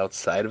fame was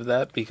outside of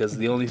that, because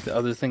the only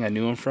other thing I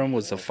knew him from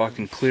was the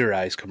fucking Clear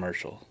Eyes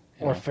commercial.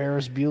 Or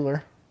Ferris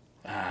Bueller.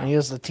 He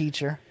was the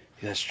teacher.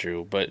 That's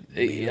true, but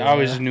I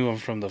always knew him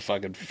from the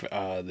fucking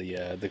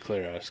the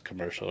Clear Eyes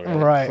commercial, right?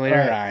 Right,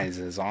 Clear Eyes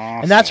is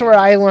awesome, and that's where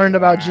I learned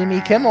about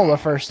Jimmy Kimmel the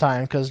first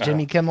time because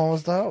Jimmy Kimmel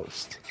was the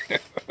host.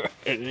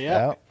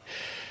 Yeah.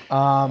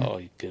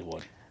 Good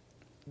one.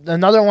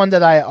 Another one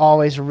that I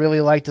always really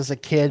liked as a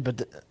kid,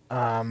 but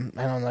I don't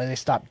know, they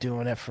stopped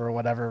doing it for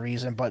whatever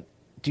reason. But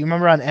do you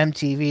remember on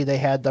MTV they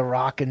had the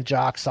Rock and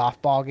Jock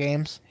softball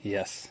games?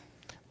 Yes.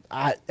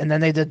 And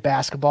then they did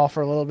basketball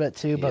for a little bit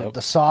too, but the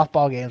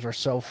softball games were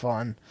so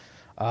fun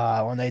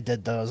when they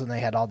did those, and they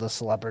had all the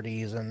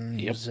celebrities and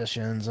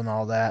musicians and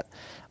all that.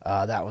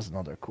 That was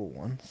another cool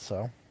one.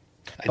 So,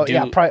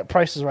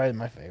 Price is Right is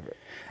my favorite.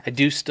 I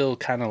do still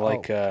kind of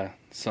like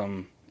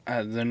some.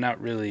 They're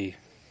not really.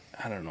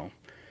 I don't know.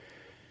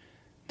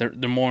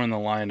 They're more in the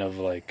line of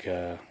like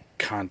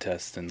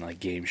contests and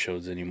like game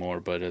shows anymore,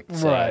 but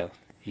it's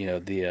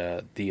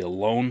the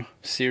Alone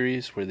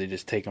series where they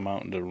just take them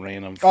out into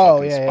random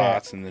fucking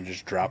spots and then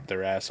just drop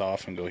their ass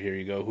off and go, here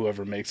you go,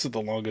 whoever makes it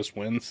the longest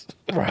wins.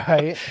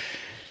 Right.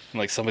 And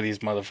like some of these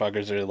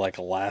motherfuckers are like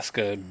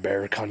Alaska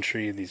bear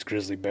country, and these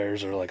grizzly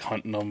bears are like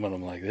hunting them, and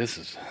I'm like, this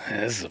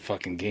is a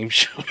fucking game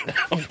show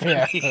now.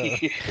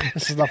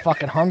 This is the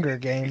fucking Hunger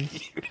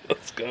Games.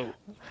 Let's go.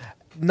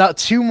 Now,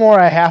 two more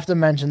I have to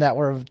mention that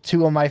were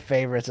two of my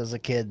favorites as a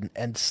kid,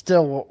 and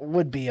still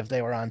would be if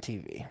they were on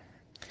TV.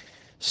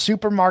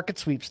 Supermarket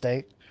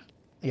Sweepstake.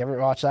 You ever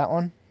watch that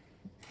one?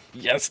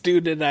 Yes,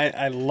 dude, and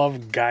I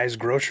love Guys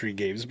Grocery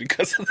Games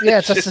because of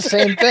it's just the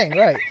same thing,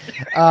 right?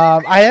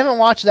 I haven't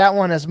watched that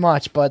one as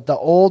much, but the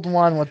old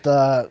one with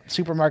the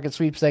Supermarket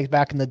Sweepstakes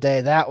back in the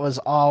day, that was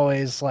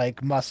always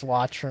like must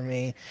watch for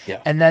me.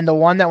 Yeah. And then the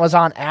one that was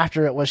on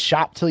after it was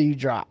Shop Till You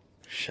Drop.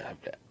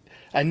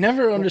 I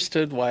never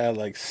understood why I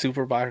like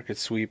Supermarket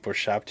Sweep or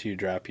Shop Till You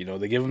Drop. You know,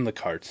 they give them the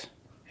carts,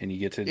 and you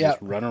get to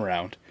just run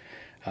around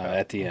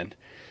at the end.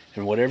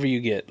 And whatever you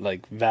get,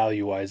 like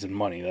value-wise in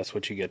money, that's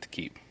what you get to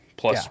keep.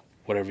 Plus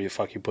whatever you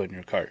put in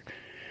your cart.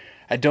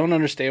 I don't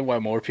understand why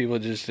more people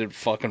just didn't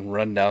fucking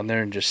run down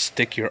there and just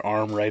stick your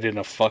arm right in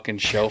a fucking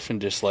shelf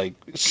and just like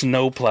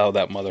snowplow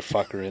that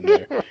motherfucker in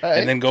there. Right.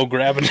 And then go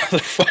grab another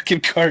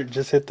fucking cart and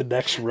just hit the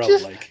next row.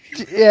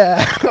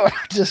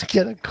 Just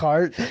get a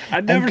cart.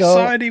 I never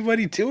saw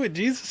anybody do it.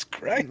 Jesus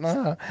Christ.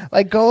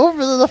 Like go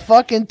over to the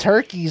fucking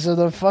turkeys or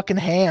the fucking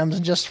hams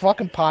and just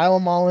fucking pile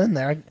them all in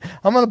there.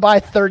 I'm going to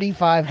buy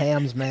 35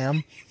 hams,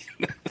 ma'am.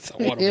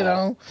 You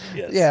know?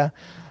 Yes. Yeah.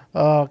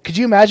 Could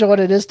you imagine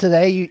what it is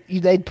today?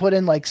 They'd put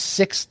in like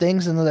 6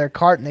 things into their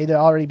cart and they'd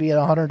already be at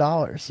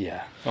 $100.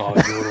 Yeah. Oh,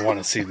 you would want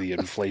to see the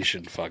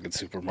inflation fucking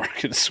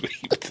Supermarket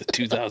Sweep, the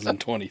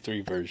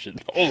 2023 version.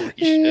 Holy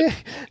shit.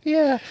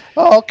 Yeah.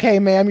 Oh, okay,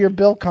 ma'am. Your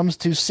bill comes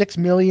to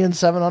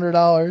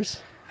 $6,700,000.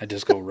 I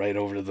just go right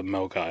over to the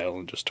milk aisle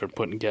and just start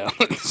putting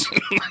gallons.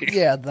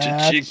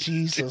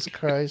 Jesus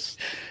Christ.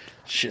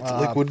 Shit's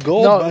liquid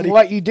gold, buddy.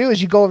 What you do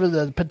is you go over to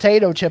the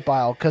potato chip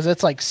aisle because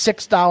it's like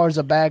 $6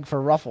 a bag for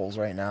Ruffles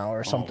right now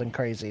or something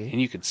crazy. And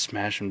you could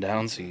smash them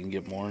down so you can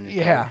get more in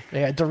your cart.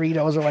 Yeah.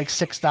 Doritos are like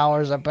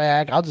 $6 a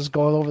bag. I'll just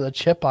go over the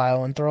chip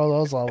aisle and throw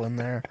those all in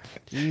there.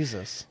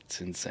 Jesus.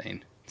 It's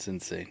insane.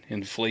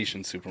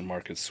 Inflation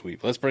Supermarket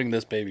Sweep. Let's bring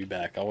this baby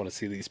back. I want to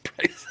see these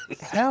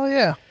prices. Hell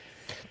yeah.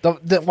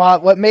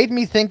 What made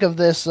me think of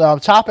this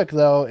topic,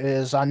 though,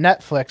 is on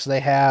Netflix they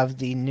have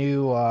the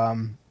new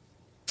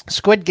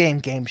Squid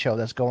Game show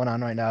that's going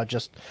on right now.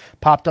 Just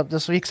popped up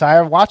this week. So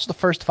I watched the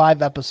first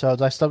 5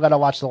 episodes. I still got to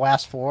watch the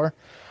last 4.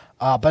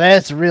 But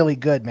it's really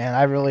good, man.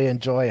 I really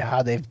enjoy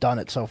how they've done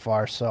it so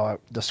far. So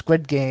the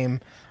Squid Game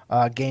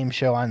game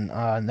show on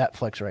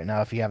Netflix right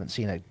now, if you haven't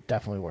seen it,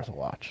 definitely worth a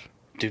watch.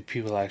 Do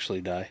people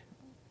actually die?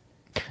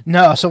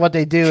 No. So what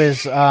they do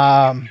is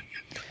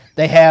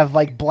they have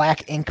like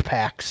black ink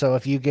packs. So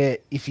if you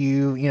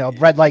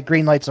red light,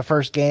 green light's the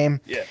first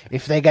game. Yeah.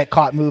 If they get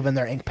caught moving,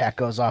 their ink pack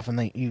goes off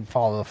and you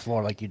fall to the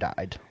floor like you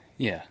died.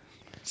 Yeah.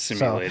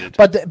 Simulated.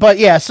 So, but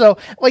yeah, so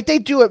like they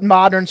do it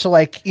modern. So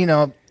like,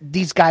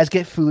 these guys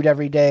get food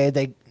every day.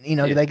 They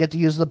get to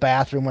use the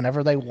bathroom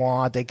whenever they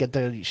want. They get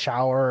to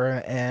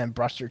shower and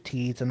brush their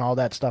teeth and all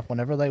that stuff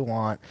whenever they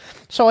want.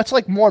 So it's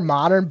like more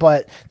modern,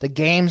 but the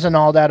games and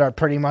all that are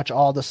pretty much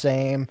all the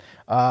same.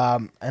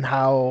 And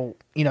how,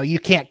 you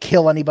can't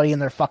kill anybody in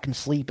their fucking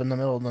sleep in the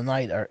middle of the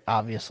night,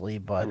 obviously,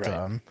 but,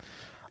 right.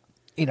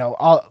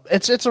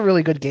 It's a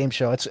really good game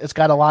show. It's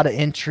got a lot of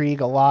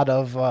intrigue, a lot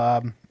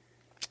of,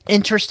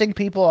 interesting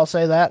people. I'll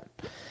say that,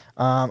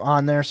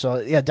 on there.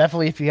 So yeah,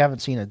 definitely. If you haven't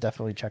seen it,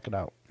 definitely check it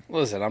out.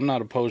 Listen, I'm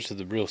not opposed to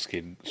the real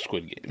Squid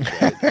Games.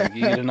 Right? Like,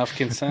 you get enough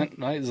consent,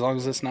 right? As long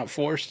as it's not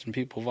forced and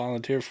people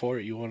volunteer for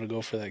it, you want to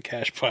go for that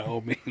cash by all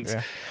means.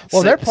 Yeah.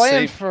 Well, they're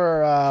playing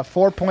for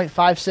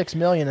 $4.56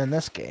 million in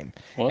this game,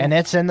 and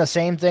it's in the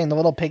same thing. The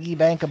little piggy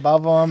bank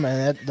above them,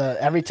 and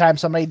every time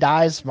somebody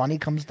dies, money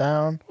comes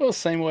down. Well,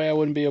 same way I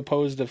wouldn't be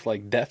opposed if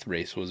like Death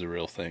Race was a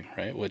real thing,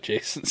 right? With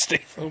Jason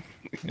Statham.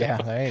 Yeah,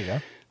 there you go.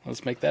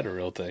 Let's make that a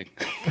real thing.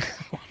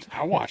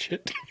 I'll watch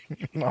it.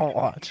 I'll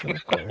watch it,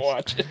 of course. I'll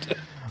watch it.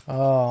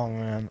 Oh,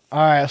 man. All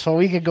right, so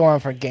we could go on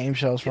for game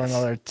shows for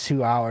another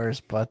 2 hours,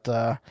 but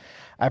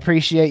I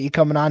appreciate you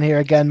coming on here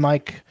again,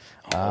 Mike.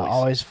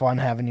 Always fun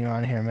having you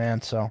on here,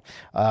 man. So,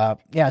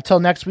 until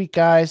next week,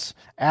 guys,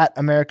 at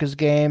America's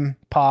Game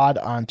Pod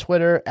on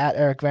Twitter, at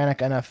Eric Vanek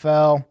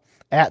NFL,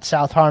 at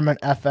South Harmon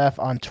FF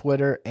on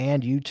Twitter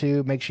and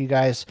YouTube. Make sure you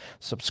guys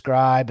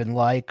subscribe and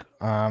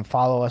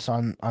follow us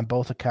on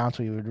both accounts.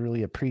 We would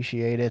really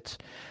appreciate it.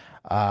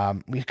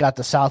 We've got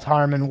the South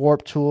Harmon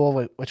Warp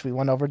tool, which we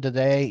went over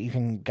today.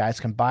 Guys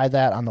can buy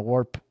that on the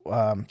Warp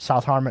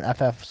South Harmon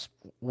FF's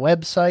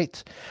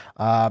website.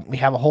 We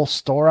have a whole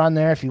store on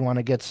there if you want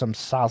to get some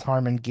South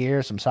Harmon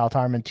gear, some South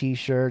Harmon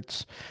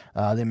t-shirts,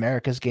 the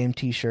America's Game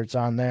t-shirts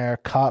on there,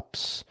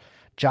 cups,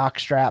 jock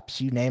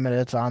straps, you name it,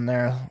 it's on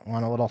there.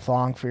 Want a little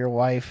thong for your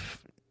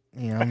wife,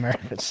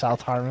 America's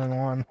South Harmon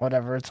one,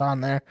 whatever, it's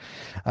on there.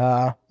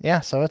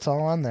 So it's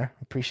all on there.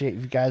 Appreciate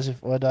you guys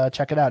if would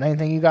check it out.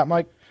 Anything you got,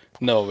 Mike?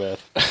 No, man.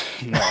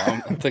 No,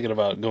 I'm thinking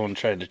about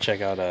trying to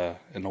check out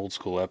an old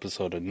school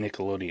episode of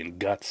Nickelodeon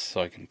Guts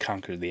so I can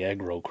conquer the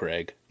aggro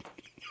crag.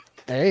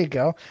 There you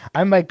go.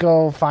 I might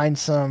go find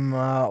some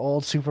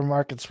old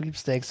supermarket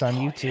sweepstakes on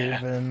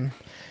YouTube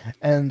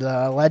and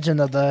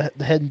Legend of the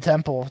Hidden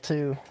Temple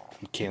too.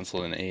 I'm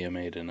canceling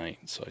AMA tonight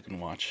so I can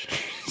watch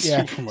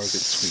Supermarket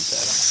Sweep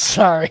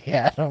Adam. Sorry,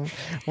 Adam.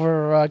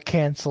 We're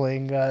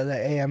canceling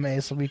the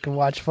AMA so we can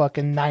watch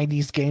fucking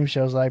 90s game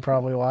shows that I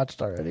probably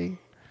watched already.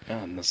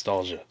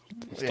 Nostalgia.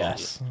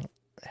 Yes.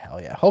 Hell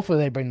yeah. Hopefully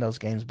they bring those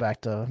games back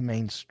to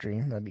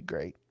mainstream. That'd be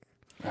great.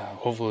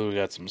 Hopefully we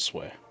got some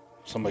sway.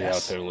 Somebody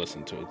out there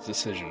listen to it.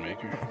 Decision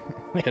maker.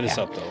 Hit us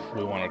up, though.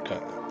 We want to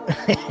cut.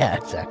 Yeah,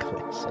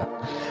 exactly. So,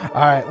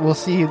 all right. We'll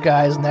see you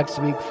guys next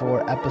week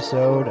for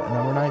episode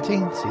number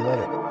 19. See you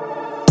later.